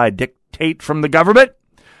directly by dictate from the government,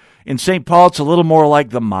 in St. Paul it's a little more like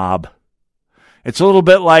the mob. It's a little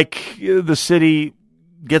bit like the city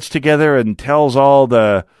gets together and tells all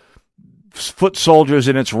the foot soldiers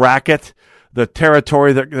in its racket the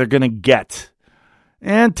territory that they're going to get,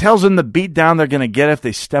 and tells them the beat down they're going to get if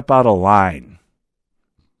they step out of line.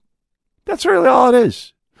 That's really all it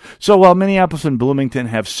is. So while Minneapolis and Bloomington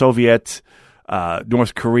have Soviet,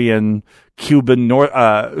 North Korean, Cuban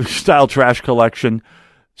style trash collection,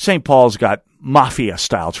 St. Paul's got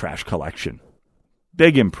mafia-style trash collection.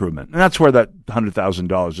 Big improvement. And that's where that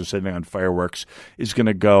 $100,000 of saving on fireworks is going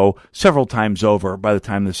to go several times over by the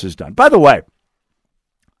time this is done. By the way,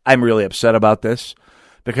 I'm really upset about this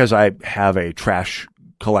because I have a trash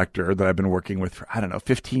collector that I've been working with for,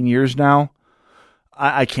 15 years now.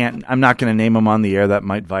 I'm not going to name them on the air. That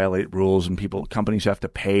might violate rules, and companies have to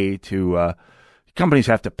pay to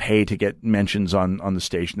get mentions on the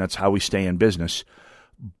station. That's how we stay in business.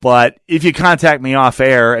 But if you contact me off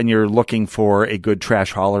air and you're looking for a good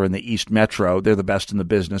trash hauler in the East Metro, they're the best in the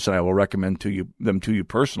business, and I will recommend them to you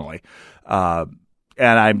personally.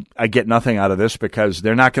 And I get nothing out of this because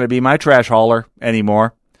they're not going to be my trash hauler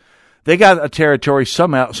anymore. They got a territory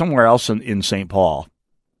somewhere else in St. Paul,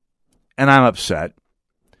 and I'm upset.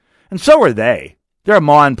 And so are they. They're a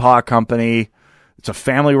ma and pa company. It's a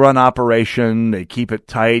family-run operation. They keep it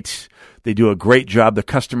tight. They do a great job. The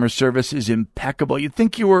customer service is impeccable. You'd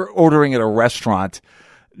think you were ordering at a restaurant,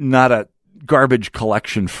 not a garbage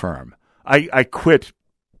collection firm. I quit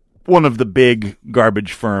one of the big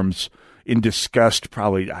garbage firms in disgust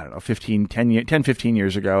probably, 15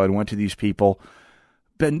 years ago, and went to these people.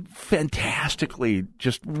 Been fantastically,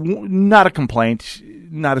 just not a complaint,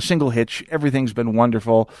 not a single hitch. Everything's been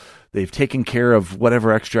wonderful. They've taken care of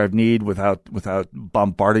whatever extra I need without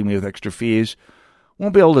bombarding me with extra fees.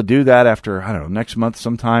 Won't be able to do that after, next month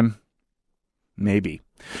sometime. Maybe.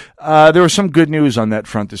 There was some good news on that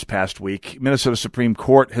front this past week. Minnesota Supreme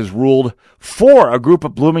Court has ruled for a group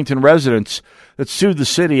of Bloomington residents that sued the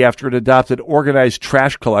city after it adopted organized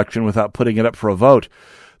trash collection without putting it up for a vote.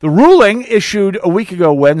 The ruling, issued a week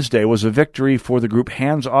ago Wednesday, was a victory for the group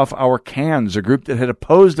Hands Off Our Cans, a group that had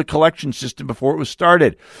opposed the collection system before it was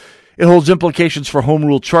started. It holds implications for home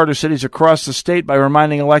rule charter cities across the state by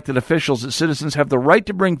reminding elected officials that citizens have the right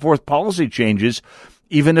to bring forth policy changes,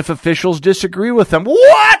 even if officials disagree with them.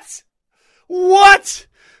 What? What?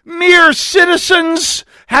 Mere citizens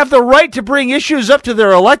have the right to bring issues up to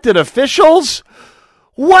their elected officials?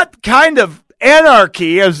 What kind of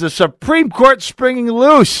anarchy is the Supreme Court springing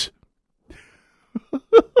loose?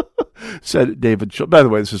 Said David Schultz. By the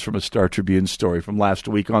way, this is from a Star Tribune story from last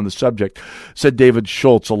week on the subject. Said David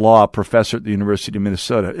Schultz, a law professor at the University of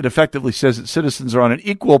Minnesota. It effectively says that citizens are on an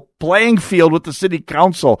equal playing field with the city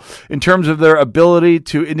council in terms of their ability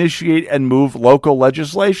to initiate and move local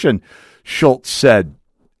legislation. Schultz said,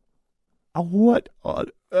 what?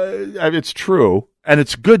 It's true. And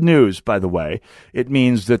it's good news, by the way. It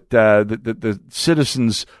means that the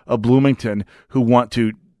citizens of Bloomington who want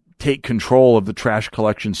to take control of the trash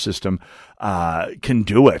collection system can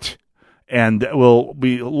do it. And we'll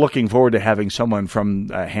be looking forward to having someone from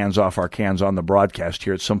Hands Off Our Cans on the broadcast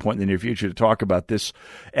here at some point in the near future to talk about this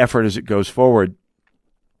effort as it goes forward.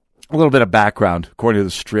 A little bit of background, according to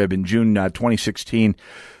the Strib, in June 2016,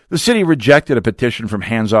 the city rejected a petition from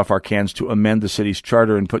Hands Off Our Cans to amend the city's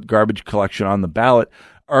charter and put garbage collection on the ballot,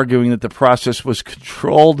 arguing that the process was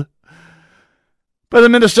controlled by the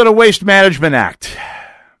Minnesota Waste Management Act.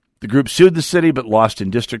 The group sued the city but lost in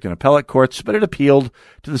district and appellate courts, but it appealed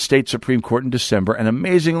to the state Supreme Court in December, and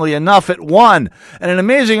amazingly enough, it won. And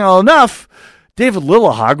amazingly enough, David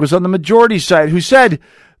Lillehog was on the majority side, who said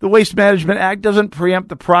the Waste Management Act doesn't preempt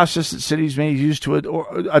the process that cities may use to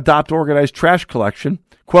adopt organized trash collection.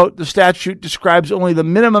 Quote, the statute describes only the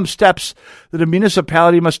minimum steps that a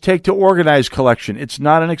municipality must take to organize collection. It's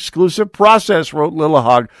not an exclusive process, wrote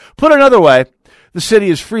Lillehog. Put another way, the city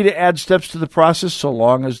is free to add steps to the process so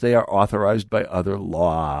long as they are authorized by other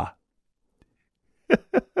law.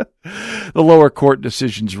 The lower court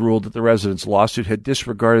decisions ruled that the residents' lawsuit had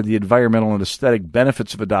disregarded the environmental and aesthetic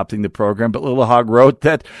benefits of adopting the program, but Lillehog wrote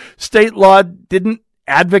that state law didn't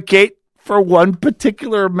advocate for one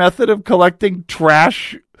particular method of collecting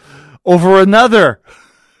trash over another.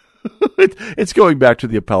 It's going back to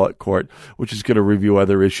the appellate court, which is going to review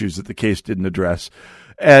other issues that the case didn't address.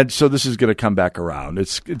 And so this is going to come back around.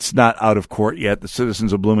 It's not out of court yet. The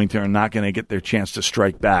citizens of Bloomington are not going to get their chance to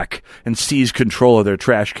strike back and seize control of their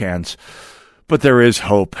trash cans. But there is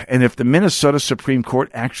hope. And if the Minnesota Supreme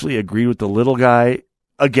Court actually agreed with the little guy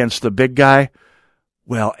against the big guy,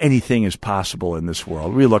 well, anything is possible in this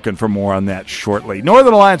world. We're looking for more on that shortly.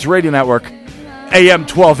 Northern Alliance Radio Network, AM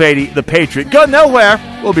 1280, The Patriot. Go nowhere.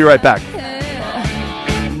 We'll be right back.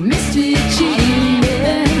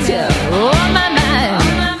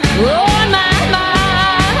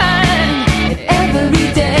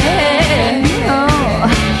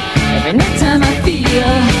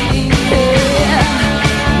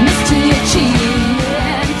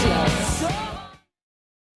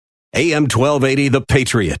 AM 1280, The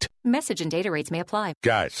Patriot. Message and data rates may apply.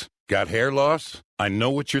 Guys, got hair loss? I know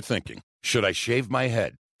what you're thinking. Should I shave my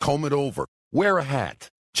head? Comb it over? Wear a hat?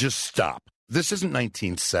 Just stop. This isn't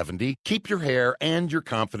 1970. Keep your hair and your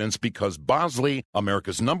confidence because Bosley,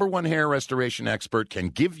 America's #1 hair restoration expert, can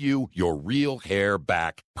give you your real hair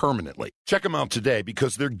back permanently. Check them out today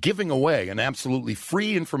because they're giving away an absolutely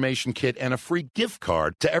free information kit and a free gift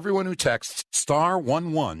card to everyone who texts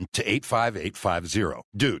 *11 to 85850.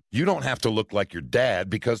 Dude, you don't have to look like your dad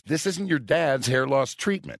because this isn't your dad's hair loss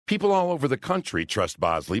treatment. People all over the country trust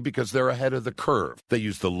Bosley because they're ahead of the curve. They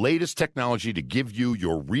use the latest technology to give you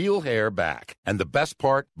your real hair back. And the best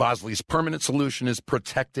part, Bosley's permanent solution is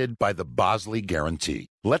protected by the Bosley Guarantee.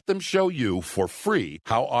 Let them show you for free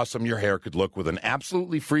how awesome your hair could look with an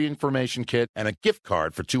absolutely free information kit and a gift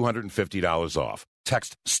card for $250 off.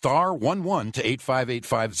 Text *11 to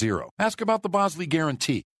 85850. Ask about the Bosley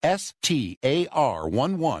Guarantee.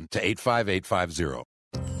 STAR11 to 85850.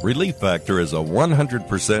 Relief Factor is a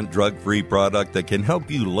 100% drug-free product that can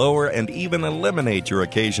help you lower and even eliminate your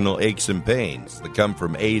occasional aches and pains that come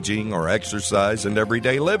from aging or exercise and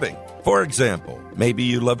everyday living. For example, maybe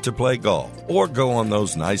you love to play golf or go on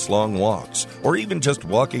those nice long walks, or even just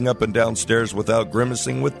walking up and down stairs without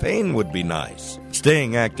grimacing with pain would be nice.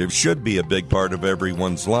 Staying active should be a big part of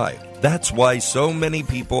everyone's life. That's why so many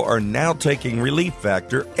people are now taking Relief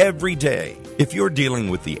Factor every day. If you're dealing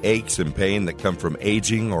with the aches and pain that come from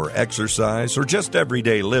aging or exercise or just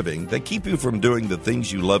everyday living that keep you from doing the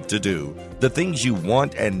things you love to do, the things you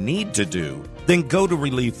want and need to do, then go to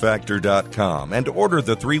ReliefFactor.com and order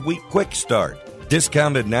the 3-week Quick Start.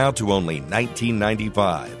 Discounted now to only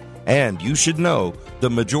 $19.95. And you should know, the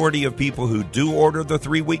majority of people who do order the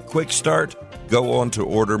 3-week Quick Start go on to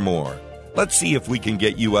order more. Let's see if we can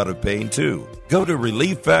get you out of pain too. Go to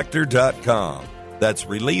ReliefFactor.com. That's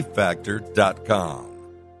ReliefFactor.com.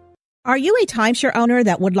 Are you a timeshare owner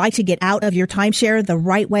that would like to get out of your timeshare the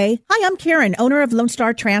right way? Hi, I'm Karen, owner of Lone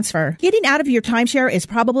Star Transfer. Getting out of your timeshare is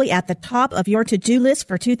probably at the top of your to-do list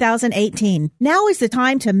for 2018. Now is the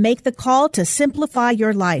time to make the call to simplify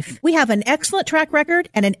your life. We have an excellent track record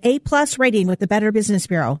and an A+ rating with the Better Business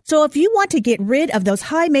Bureau. So if you want to get rid of those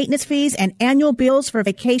high maintenance fees and annual bills for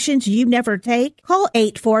vacations you never take, call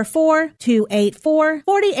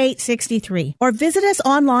 844-284-4863 or visit us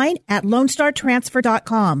online at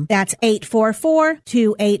LoneStarTransfer.com. That's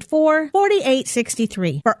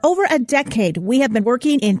 844-284-4863. For over a decade, we have been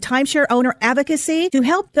working in timeshare owner advocacy to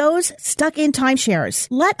help those stuck in timeshares.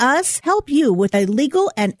 Let us help you with a legal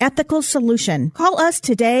and ethical solution. Call us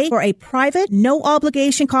today for a private,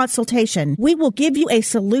 no-obligation consultation. We will give you a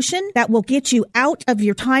solution that will get you out of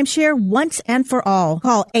your timeshare once and for all.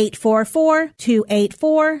 Call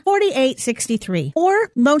 844-284-4863 or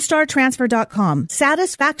LoneStarTransfer.com.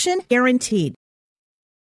 Satisfaction guaranteed.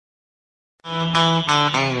 AM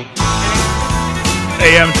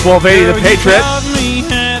 1280, The Patriot.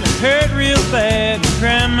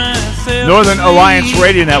 Northern Alliance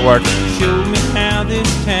Radio Network.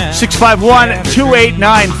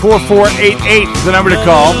 651-289-4488 is the number to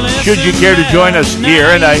call, should you care to join us here,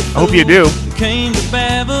 and I hope you do.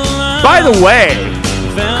 By the way,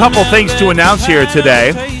 a couple things to announce here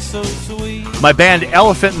today. My band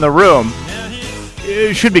Elephant in the Room,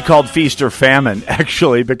 it should be called Feast or Famine,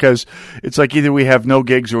 actually, because it's like either we have no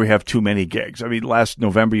gigs or we have too many gigs. I mean, last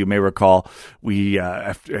November, you may recall, we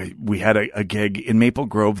had a gig in Maple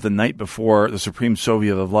Grove the night before the Supreme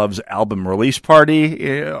Soviet of Love's album release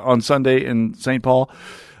party on Sunday in St. Paul.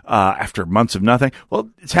 After months of nothing. Well,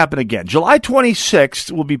 it's happened again. July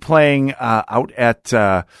 26th, we'll be playing out at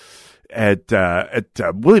Willie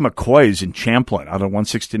McCoy's in Champlin, out on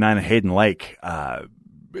 169 at Hayden Lake, for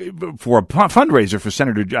a fundraiser for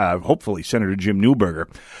hopefully Senator Jim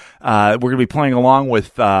Newberger. We're going to be playing along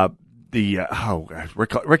with Rick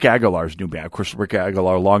Aguilar's new band. Of course, Rick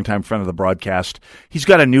Aguilar, longtime friend of the broadcast. He's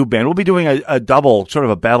got a new band. We'll be doing a double, sort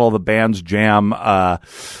of a Battle of the Bands jam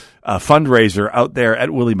fundraiser out there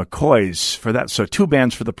at Willie McCoy's for that. So 2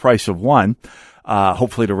 bands for the price of one,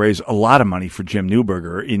 hopefully to raise a lot of money for Jim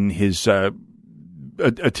Newberger in his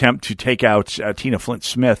attempt to take out Tina Flint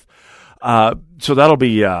Smith. So that'll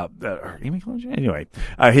be anyway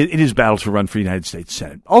in his battle to run for the United States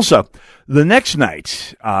Senate. Also, the next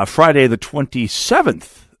night, Friday the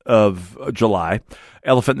 27th of July,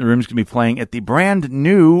 Elephant in the Room is going to be playing at the brand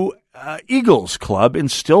new Eagles Club in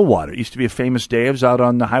Stillwater. It used to be a famous Dave's out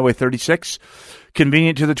on the Highway 36.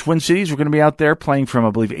 Convenient to the Twin Cities. We're going to be out there playing from, I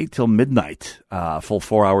believe, 8 till midnight. Full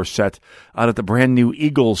 4-hour set out at the brand new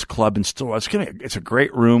Eagles Club in Stillwater. It's a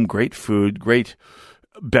great room, great food, great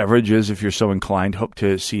beverages if you're so inclined. Hope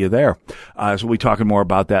to see you there. So we'll be talking more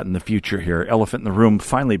about that in the future here. Elephant in the Room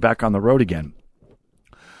finally back on the road again.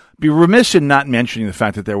 Be remiss in not mentioning the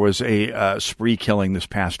fact that there was a spree killing this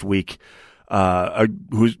past week.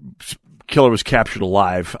 Whose killer was captured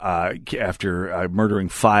alive after murdering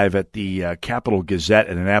 5 at the Capitol Gazette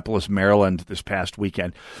in Annapolis, Maryland this past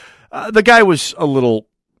weekend. The guy was a little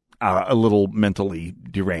mentally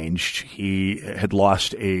deranged. He had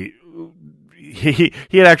lost he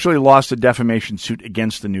had actually lost a defamation suit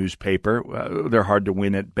against the newspaper. They're hard to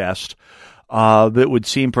win at best. That would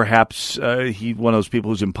seem perhaps he's one of those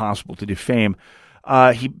people who's impossible to defame.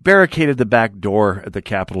 He barricaded the back door at the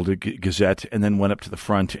Capitol Gazette and then went up to the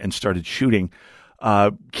front and started shooting.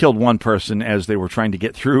 Killed one person as they were trying to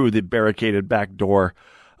get through the barricaded back door.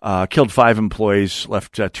 Killed 5 employees,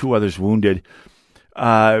 left 2 others wounded.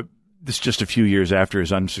 This just a few years after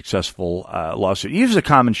his unsuccessful lawsuit. He used a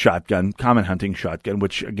common hunting shotgun,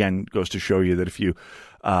 which again goes to show you that if you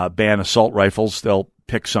ban assault rifles, they'll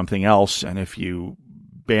pick something else, and if you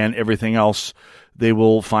ban everything else, they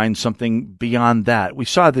will find something beyond that. We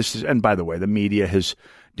saw this, and by the way, the media has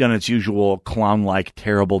done its usual clown-like,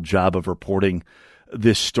 terrible job of reporting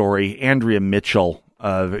this story. Andrea Mitchell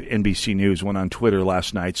of NBC News went on Twitter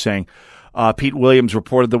last night saying, Pete Williams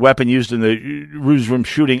reported the weapon used in the newsroom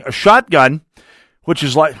shooting, a shotgun, which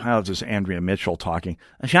is like, this is Andrea Mitchell talking,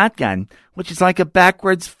 a shotgun, which is like a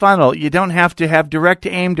backwards funnel. You don't have to have direct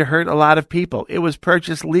aim to hurt a lot of people. It was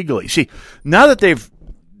purchased legally. See, now that they've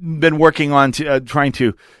been working on trying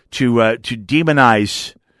to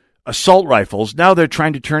demonize assault rifles, now they're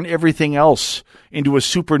trying to turn everything else into a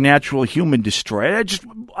supernatural human destroyer.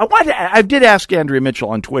 I did ask Andrea Mitchell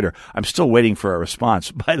on Twitter. I'm still waiting for a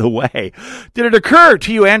response, by the way. Did it occur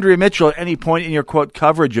to you, Andrea Mitchell, at any point in your, quote,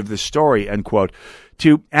 coverage of this story, end quote,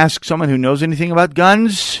 to ask someone who knows anything about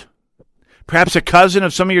guns? Perhaps a cousin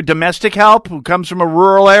of some of your domestic help who comes from a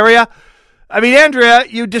rural area? I mean, Andrea,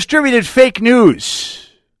 you distributed fake news.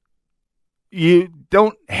 You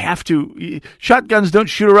don't have to. Shotguns don't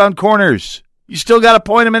shoot around corners. You still got to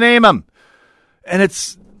point them and aim them. And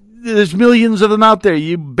there's millions of them out there.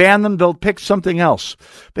 You ban them, they'll pick something else.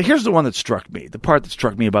 But here's the one that struck me, the part that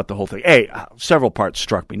struck me about the whole thing. Several parts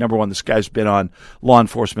struck me. Number one, this guy's been on law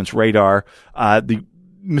enforcement's radar.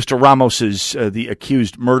 Mr. Ramos's, the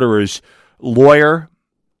accused murderer's lawyer,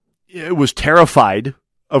 was terrified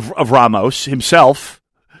of Ramos himself.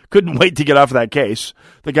 Couldn't wait to get off of that case.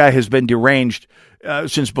 The guy has been deranged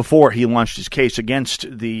since before he launched his case against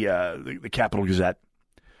the Capitol Gazette.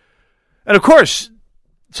 And, of course,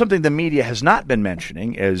 something the media has not been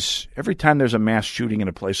mentioning is every time there's a mass shooting in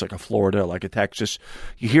a place like a Florida, like a Texas,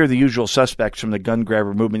 you hear the usual suspects from the gun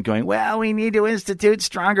grabber movement going, well, we need to institute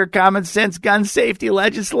stronger common sense gun safety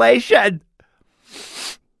legislation.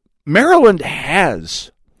 Maryland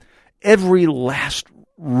has every last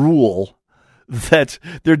rule that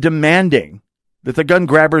they're demanding, that the gun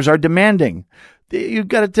grabbers are demanding. You've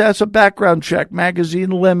got to test a background check, magazine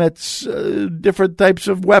limits, different types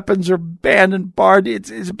of weapons are banned and barred.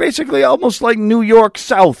 It's basically almost like New York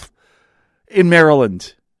South in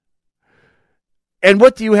Maryland. And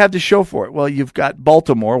what do you have to show for it? Well, you've got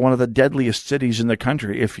Baltimore, one of the deadliest cities in the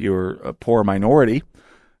country if you're a poor minority,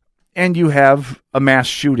 and you have a mass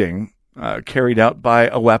shooting carried out by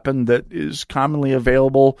a weapon that is commonly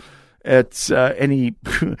available at any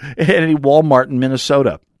Walmart in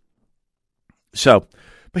Minnesota. So,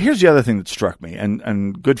 but here's the other thing that struck me,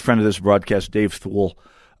 and good friend of this broadcast, Dave Thule,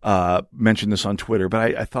 mentioned this on Twitter,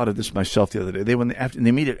 but I thought of this myself the other day. In the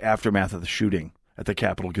immediate aftermath of the shooting at the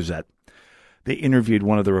Capitol Gazette, they interviewed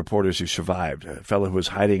one of the reporters who survived, a fellow who was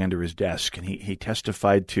hiding under his desk, and he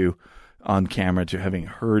testified on camera to having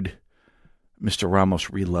heard Mr.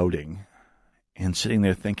 Ramos reloading and sitting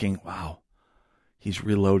there thinking, wow, he's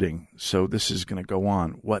reloading, so this is going to go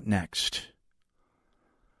on. What next?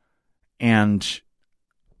 And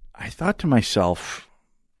I thought to myself,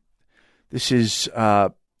 this is,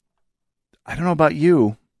 I don't know about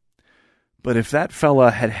you, but if that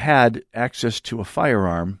fella had access to a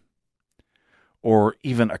firearm or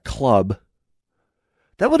even a club,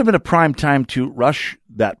 that would have been a prime time to rush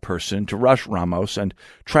that person, to rush Ramos and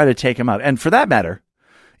try to take him out. And for that matter,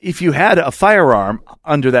 if you had a firearm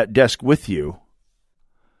under that desk with you,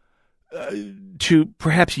 to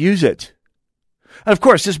perhaps use it. And of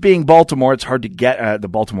course, this being Baltimore, it's hard to get the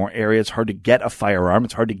Baltimore area. It's hard to get a firearm.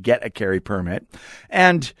 It's hard to get a carry permit.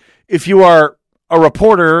 And if you are a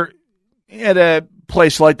reporter at a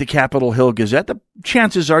place like the Capitol Hill Gazette, the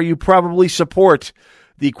chances are you probably support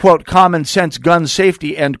the, quote, common sense gun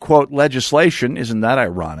safety, end quote, legislation. Isn't that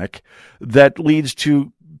ironic? That leads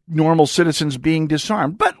to normal citizens being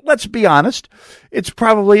disarmed. But let's be honest, it's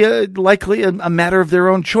probably likely a matter of their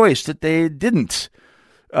own choice that they didn't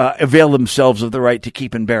avail themselves of the right to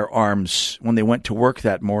keep and bear arms when they went to work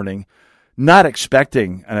that morning, not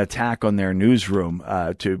expecting an attack on their newsroom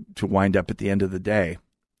to wind up at the end of the day.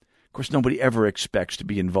 Of course, nobody ever expects to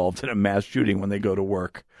be involved in a mass shooting when they go to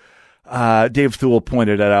work. Dave Thule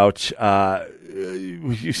pointed it out.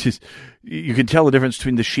 You can tell the difference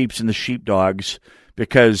between the sheeps and the sheepdogs,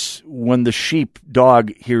 because when the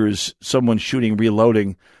sheepdog hears someone shooting,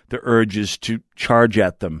 reloading, the urge is to charge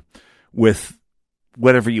at them with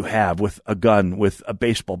whatever you have, with a gun, with a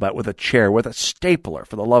baseball bat, with a chair, with a stapler,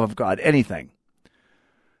 for the love of God, anything.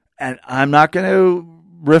 And I'm not going to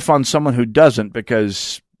riff on someone who doesn't,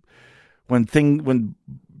 because when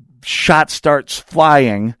shot starts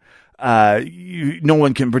flying, no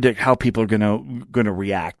one can predict how people are going to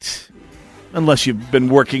react, unless you've been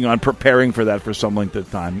working on preparing for that for some length of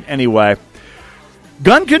time. Anyway,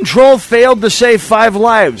 gun control failed to save 5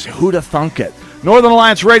 lives. Who'd have thunk it? Northern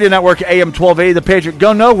Alliance Radio Network, AM 1280, The Patriot.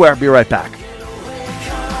 Go nowhere. Be right back.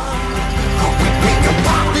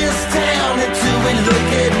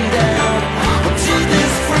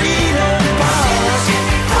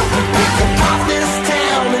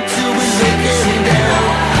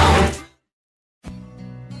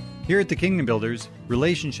 Here at the Kingdom Builders,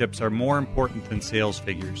 relationships are more important than sales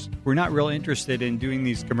figures. We're not real interested in doing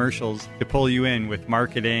these commercials to pull you in with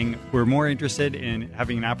marketing. We're more interested in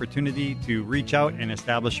having an opportunity to reach out and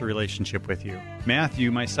establish a relationship with you.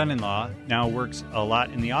 Matthew, my son-in-law, now works a lot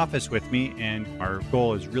in the office with me, and our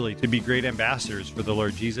goal is really to be great ambassadors for the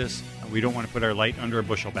Lord Jesus. We don't want to put our light under a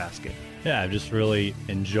bushel basket. Yeah, I've just really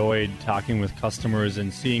enjoyed talking with customers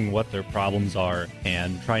and seeing what their problems are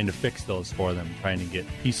and trying to fix those for them, trying to get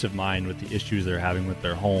peace of mind with the issues they're having with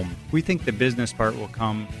their home. We think the business part will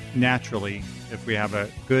come naturally if we have a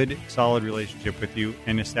good, solid relationship with you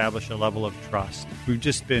and establish a level of trust. We've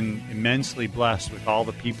just been immensely blessed with all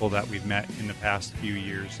the people that we've met in the past few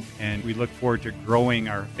years, and we look forward to growing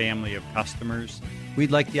our family of customers.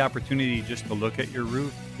 We'd like the opportunity just to look at your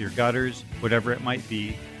roof, your gutters, whatever it might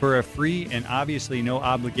be, for a free and obviously no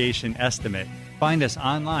obligation estimate. Find us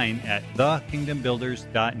online at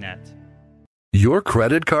thekingdombuilders.net. Your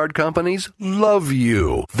credit card companies love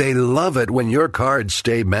you. They love it when your cards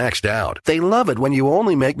stay maxed out. They love it when you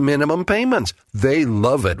only make minimum payments. They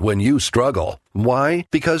love it when you struggle. Why?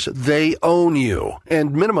 Because they own you.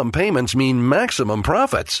 And minimum payments mean maximum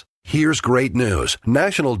profits. Here's great news.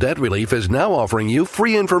 National Debt Relief is now offering you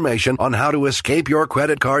free information on how to escape your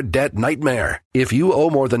credit card debt nightmare. If you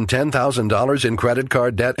owe more than $10,000 in credit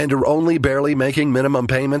card debt and are only barely making minimum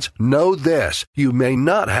payments, know this: you may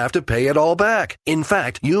not have to pay it all back. In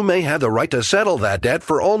fact, you may have the right to settle that debt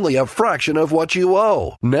for only a fraction of what you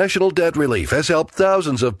owe. National Debt Relief has helped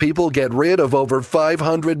thousands of people get rid of over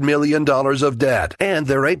 $500 million of debt, and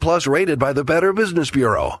they're A+ rated by the Better Business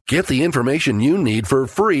Bureau. Get the information you need for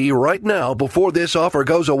free right now before this offer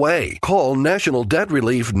goes away. Call National Debt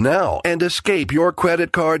Relief now and escape your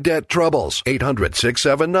credit card debt troubles.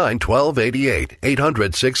 800-679-1288.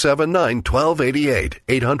 800-679-1288.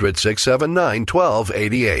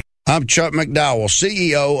 800-679-1288. I'm Chuck McDowell,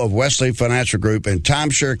 CEO of Wesley Financial Group and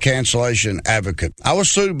timeshare cancellation advocate. I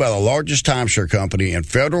was sued by the largest timeshare company in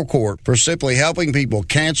federal court for simply helping people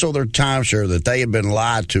cancel their timeshare that they had been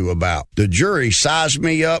lied to about. The jury sized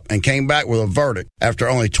me up and came back with a verdict after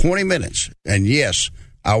only 20 minutes. And yes,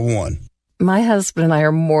 I won. My husband and I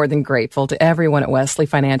are more than grateful to everyone at Wesley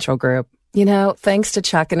Financial Group. You know, thanks to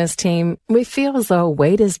Chuck and his team, we feel as though a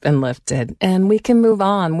weight has been lifted and we can move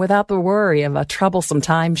on without the worry of a troublesome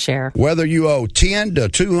timeshare. Whether you owe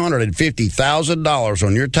 $10,000 to $250,000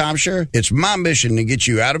 on your timeshare, it's my mission to get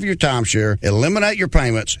you out of your timeshare, eliminate your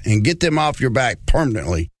payments, and get them off your back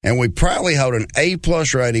permanently. And we proudly hold an A+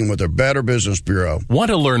 rating with the Better Business Bureau. Want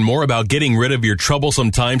to learn more about getting rid of your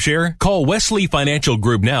troublesome timeshare? Call Wesley Financial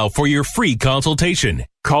Group now for your free consultation.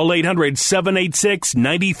 Call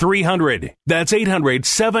 800-786-9300. That's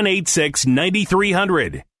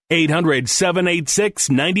 800-786-9300.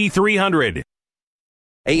 800-786-9300.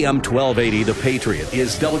 AM 1280, The Patriot,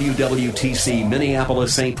 is WWTC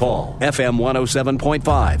Minneapolis, St. Paul. FM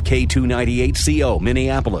 107.5, K298CO,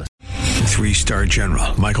 Minneapolis. 3-star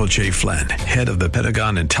General Michael J. Flynn, head of the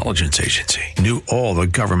Pentagon Intelligence Agency, knew all the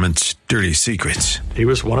government's dirty secrets. He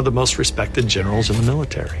was one of the most respected generals in the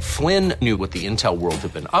military. Flynn knew what the intel world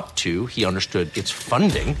had been up to. He understood its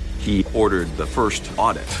funding. He ordered the first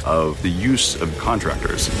audit of the use of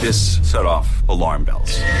contractors. This set off alarm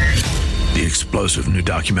bells. The explosive new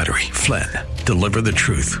documentary, Flynn, Deliver the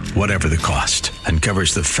Truth, Whatever the Cost,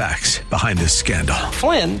 uncovers the facts behind this scandal.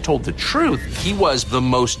 Flynn told the truth. He was the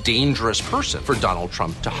most dangerous person for Donald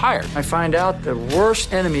Trump to hire. I find out the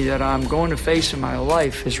worst enemy that I'm going to face in my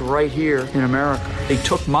life is right here in America. They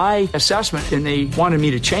took my assessment and they wanted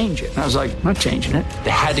me to change it. And I was like, I'm not changing it.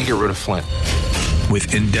 They had to get rid of Flynn.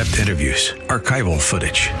 With in-depth interviews, archival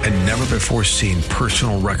footage, and never-before-seen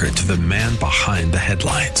personal records of the man behind the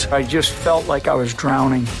headlines. I just felt like I was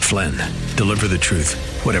drowning. Flynn, Deliver the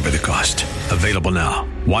Truth, Whatever the Cost. Available now.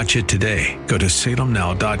 Watch it today. Go to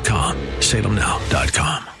salemnow.com.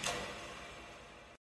 salemnow.com.